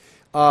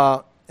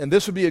 And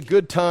this would be a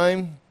good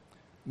time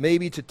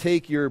maybe to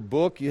take your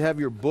book. You have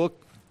your book.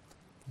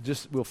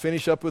 We'll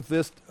finish up with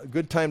this. A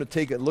good time to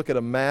take a look at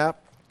a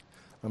map.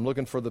 I'm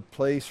looking for the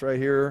place right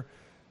here.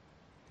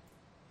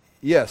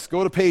 Yes,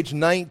 go to page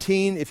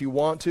 19 if you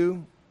want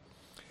to.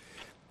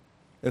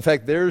 In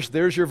fact,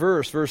 there's your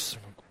verse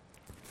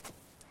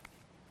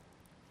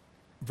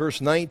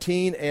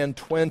 19 and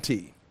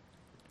 20.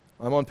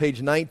 I'm on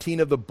page 19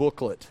 of the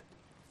booklet.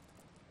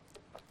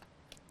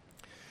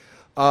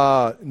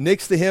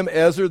 Next to him,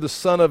 Ezer, the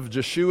son of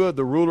Jeshua,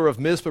 the ruler of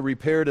Mizpah,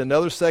 repaired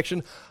another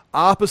section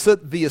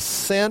opposite the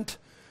ascent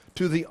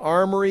to the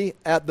armory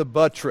at the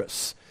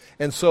buttress.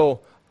 And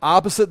so,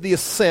 opposite the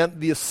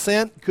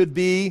ascent could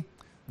be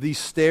these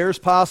stairs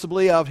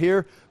possibly out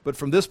here, but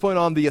from this point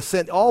on, the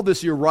ascent, all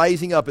this you're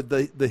rising up,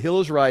 the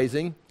hill is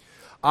rising,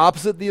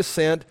 opposite the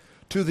ascent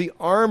to the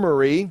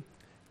armory,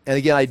 and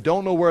again, I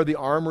don't know where the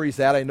armory is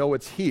at, I know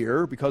it's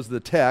here because of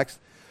the text,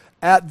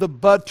 at the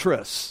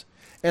buttress.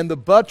 And the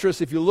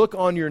buttress, if you look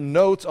on your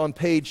notes on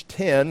page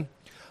 10,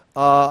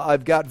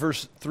 I've got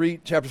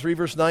chapter 3,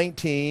 verse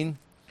 19.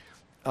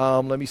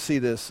 Let me see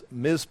this.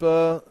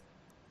 Mizpah,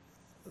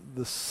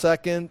 the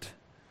second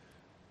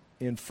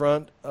in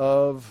front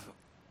of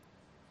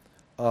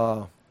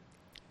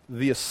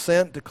the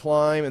ascent to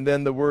climb, and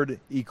then the word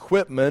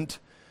equipment,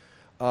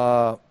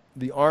 the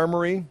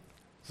armory.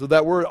 So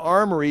that word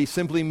armory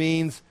simply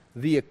means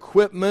the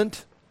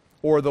equipment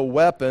or the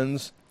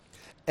weapons,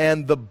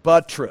 and the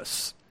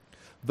buttress.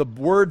 The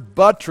word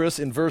buttress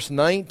in verse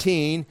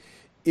 19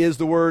 is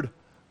the word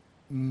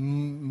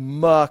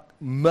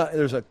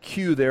there's a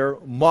Q there,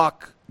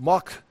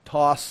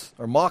 maktos,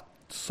 or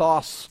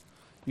maksos.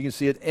 You can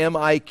see it,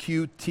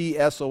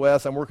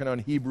 M-I-Q-T-S-O-S. I'm working on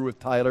Hebrew with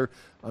Tyler.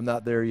 I'm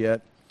not there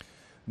yet.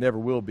 Never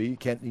will be.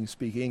 Can't even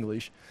speak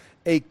English.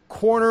 It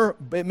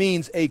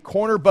means a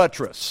corner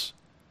buttress.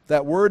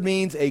 That word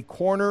means a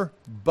corner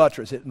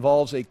buttress. It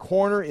involves a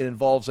corner. It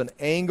involves an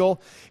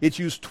angle. It's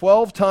used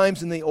 12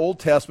 times in the Old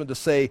Testament to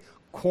say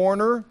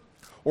corner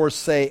or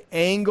say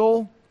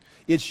angle.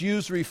 It's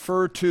used to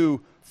refer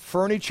to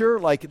furniture,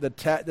 like the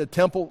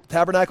temple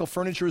tabernacle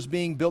furniture is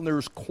being built, and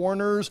there's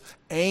corners,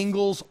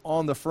 angles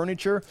on the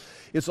furniture.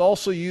 It's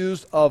also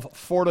used of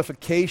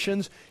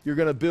fortifications. You're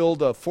going to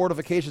build a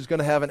fortification that's going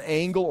to have an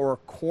angle or a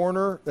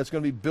corner that's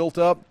going to be built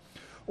up,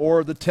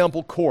 or the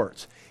temple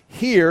courts.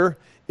 Here,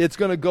 it's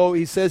going to go,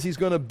 he says he's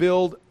going to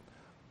build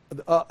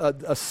a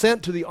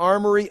ascent to the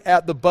armory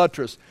at the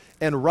buttress.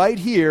 And right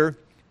here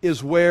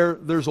is where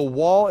there's a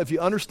wall. If you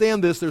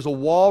understand this, there's a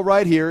wall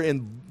right here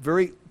in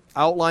very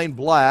outlined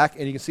black,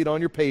 and you can see it on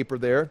your paper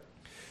there.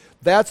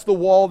 That's the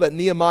wall that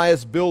Nehemiah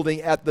is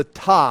building at the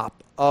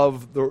top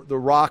of the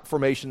rock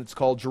formation that's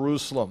called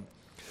Jerusalem.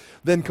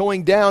 Then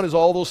going down is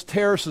all those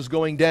terraces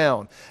going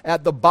down.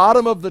 At the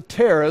bottom of the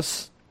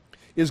terrace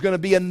is going to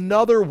be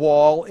another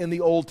wall in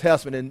the Old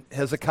Testament in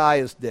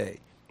Hezekiah's day,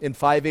 in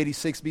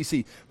 586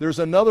 BC. There's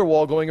another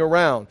wall going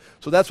around.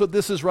 So that's what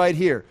this is right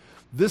here.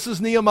 This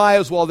is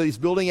Nehemiah's wall that he's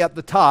building at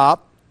the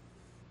top.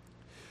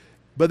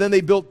 But then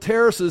they built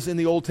terraces in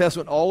the Old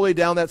Testament all the way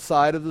down that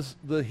side of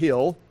the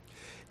hill.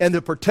 And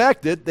to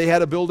protect it, they had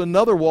to build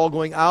another wall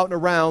going out and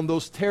around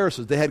those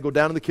terraces. They had to go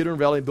down to the Kidron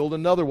Valley and build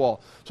another wall.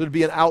 So it'd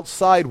be an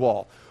outside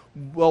wall.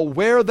 Well,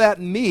 where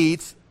that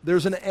meets,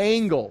 there's an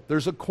angle.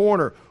 There's a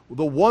corner.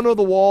 The one of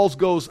the walls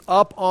goes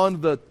up on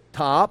the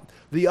top.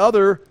 The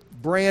other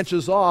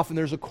branches off, and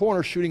there's a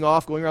corner shooting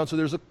off, going around. So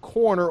there's a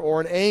corner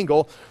or an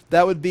angle.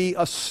 That would be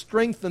a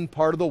strengthened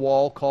part of the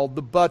wall called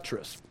the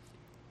buttress.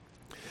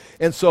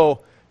 And so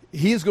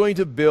he's going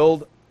to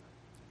build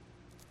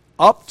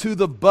up to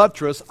the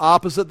buttress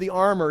opposite the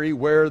armory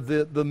where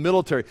the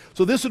military.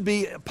 So this would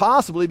be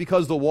possibly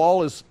because the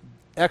wall is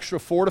extra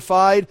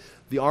fortified,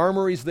 the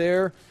armory's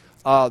there.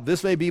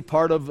 This may be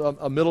part of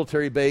a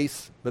military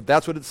base, but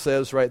that's what it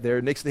says right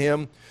there. Next to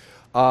him,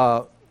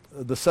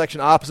 the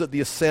section opposite the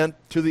ascent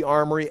to the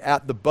armory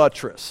at the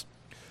buttress.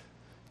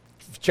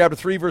 Chapter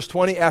 3, verse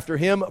 20, after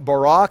him,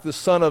 Barak, the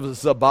son of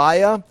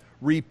Zabiah,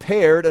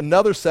 repaired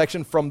another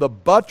section from the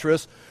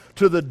buttress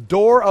to the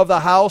door of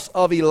the house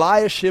of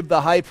Eliashib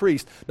the high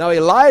priest. Now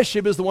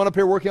Eliashib is the one up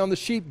here working on the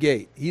sheep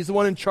gate. He's the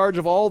one in charge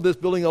of all this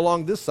building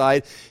along this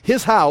side.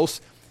 His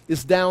house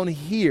is down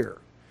here,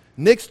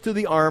 next to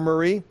the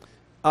armory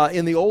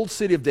in the old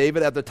city of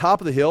David at the top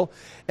of the hill.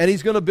 And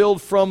he's going to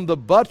build from the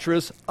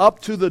buttress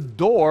up to the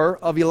door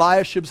of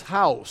Eliashib's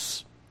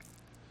house.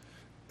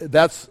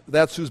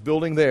 That's who's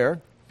building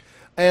there.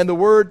 And the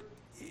word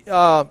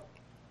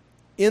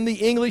in the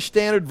English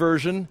Standard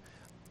Version,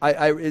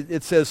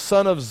 it says,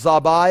 son of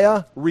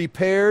Zabiah,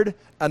 repaired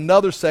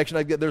another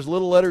section. There's a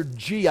little letter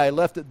G. I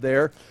left it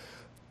there.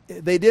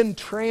 They didn't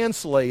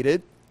translate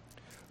it,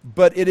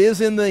 but it is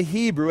in the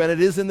Hebrew, and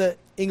it is in the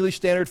English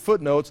Standard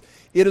footnotes.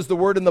 It is the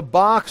word in the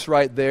box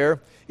right there.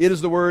 It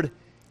is the word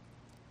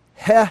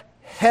Hehera,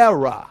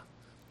 Heherah.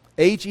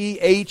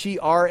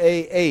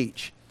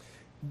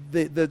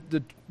 The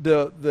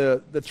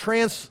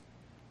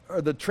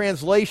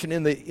translation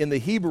in the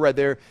Hebrew right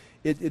there,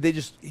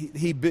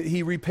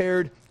 he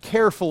repaired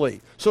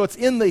carefully. So it's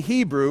in the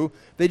Hebrew.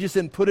 They just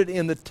didn't put it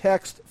in the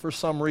text for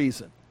some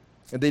reason.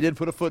 And they did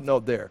put a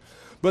footnote there.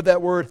 But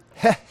that word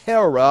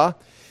Heherah,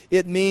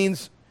 it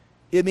means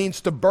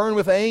to burn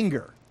with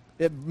anger.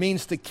 It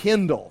means to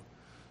kindle.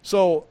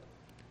 So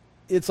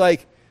it's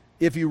like,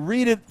 if you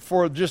read it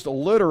for just a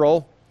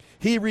literal,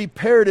 he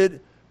repaired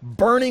it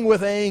burning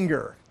with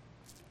anger.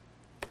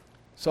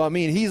 So I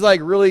mean, he's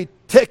like really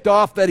ticked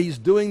off that he's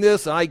doing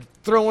this, and like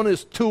throwing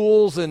his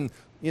tools and,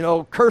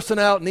 cursing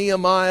out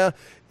Nehemiah.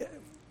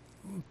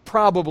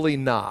 Probably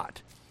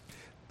not.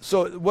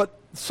 So what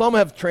some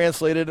have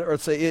translated or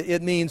say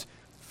it means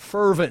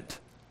fervent,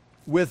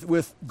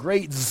 with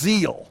great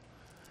zeal.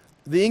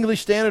 The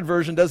English Standard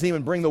Version doesn't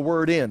even bring the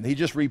word in. He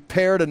just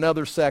repaired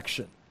another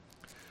section.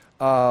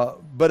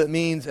 But it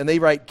means, and they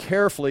write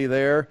carefully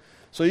there,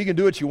 so you can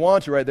do what you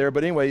want to right there.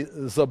 But anyway,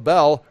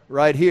 Zabel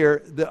right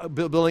here,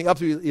 building up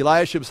to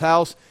Eliashib's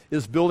house,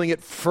 is building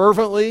it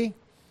fervently.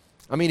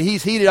 I mean,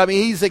 he's heated. I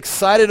mean, he's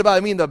excited about it.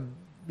 I mean, the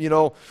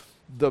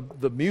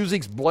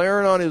music's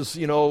blaring on his,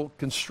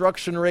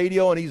 construction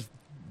radio, and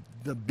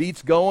the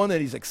beat's going, and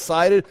he's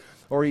excited,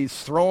 or he's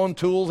throwing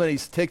tools, and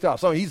he's ticked off.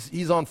 So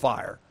he's on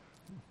fire.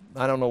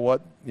 I don't know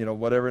what,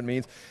 whatever it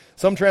means.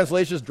 Some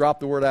translations drop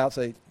the word out,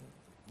 say,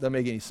 doesn't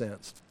make any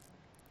sense.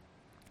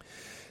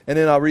 And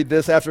then I'll read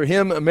this. After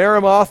him,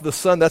 Meremoth, the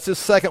son, that's his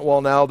second wall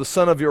now, the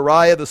son of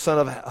Uriah, the son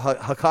of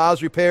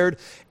Hakaz, repaired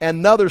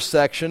another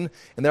section.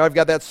 And there I've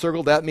got that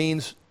circled. That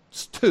means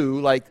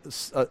two, like,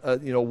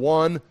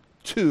 1,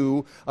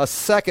 2, a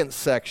second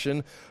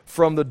section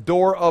from the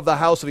door of the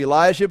house of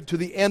Eliashib to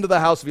the end of the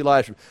house of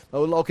Eliashib.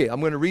 Okay, I'm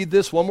going to read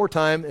this one more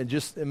time and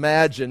just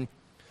imagine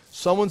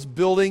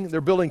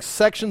they're building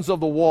sections of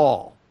the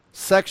wall.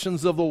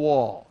 Sections of the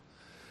wall.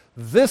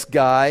 This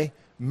guy,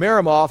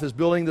 Meremoth, is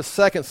building the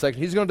second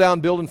section. He's going down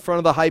and build in front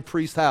of the high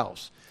priest's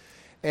house.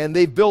 And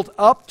they've built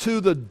up to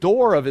the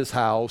door of his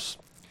house.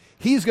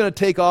 He's going to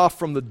take off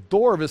from the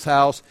door of his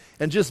house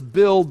and just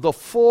build the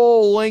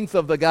full length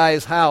of the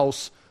guy's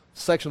house,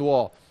 section of the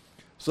wall.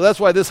 So that's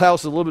why this house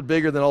is a little bit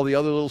bigger than all the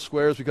other little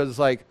squares, because it's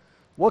like,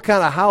 what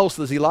kind of house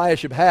does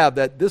Eliashib have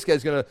that this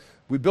guy's going to,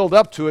 we build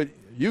up to it,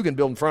 you can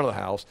build in front of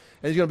the house,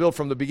 and he's going to build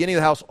from the beginning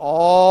of the house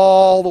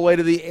all the way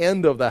to the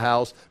end of the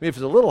house. I mean, if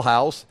it's a little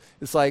house,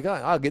 it's like,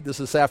 I'll get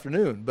this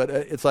afternoon. But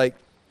it's like,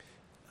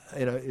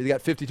 you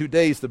got 52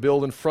 days to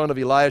build in front of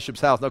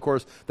Eliashib's house. Now, of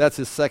course, that's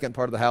his second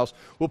part of the house.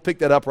 We'll pick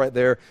that up right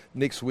there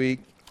next week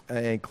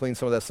and clean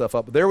some of that stuff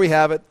up. But there we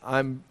have it.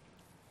 I'm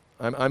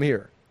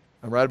here.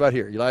 I'm right about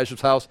here.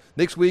 Eliashib's house.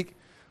 Next week,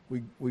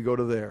 we go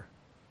to there.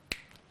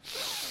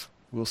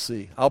 We'll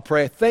see. I'll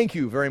pray. Thank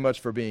you very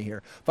much for being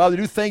here. Father,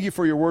 we do thank you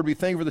for your word. We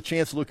thank you for the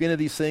chance to look into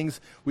these things.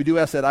 We do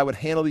ask that I would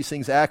handle these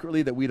things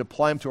accurately, that we'd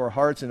apply them to our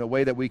hearts in a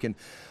way that we can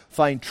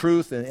find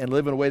truth and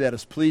live in a way that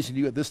is pleasing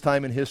to you at this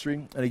time in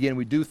history. And again,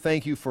 we do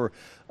thank you for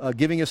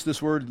giving us this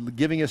word,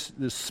 giving us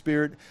this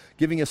Spirit,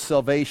 giving us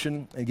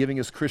salvation, and giving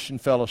us Christian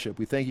fellowship.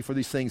 We thank you for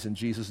these things in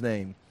Jesus'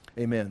 name.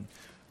 Amen.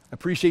 I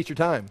appreciate your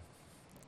time.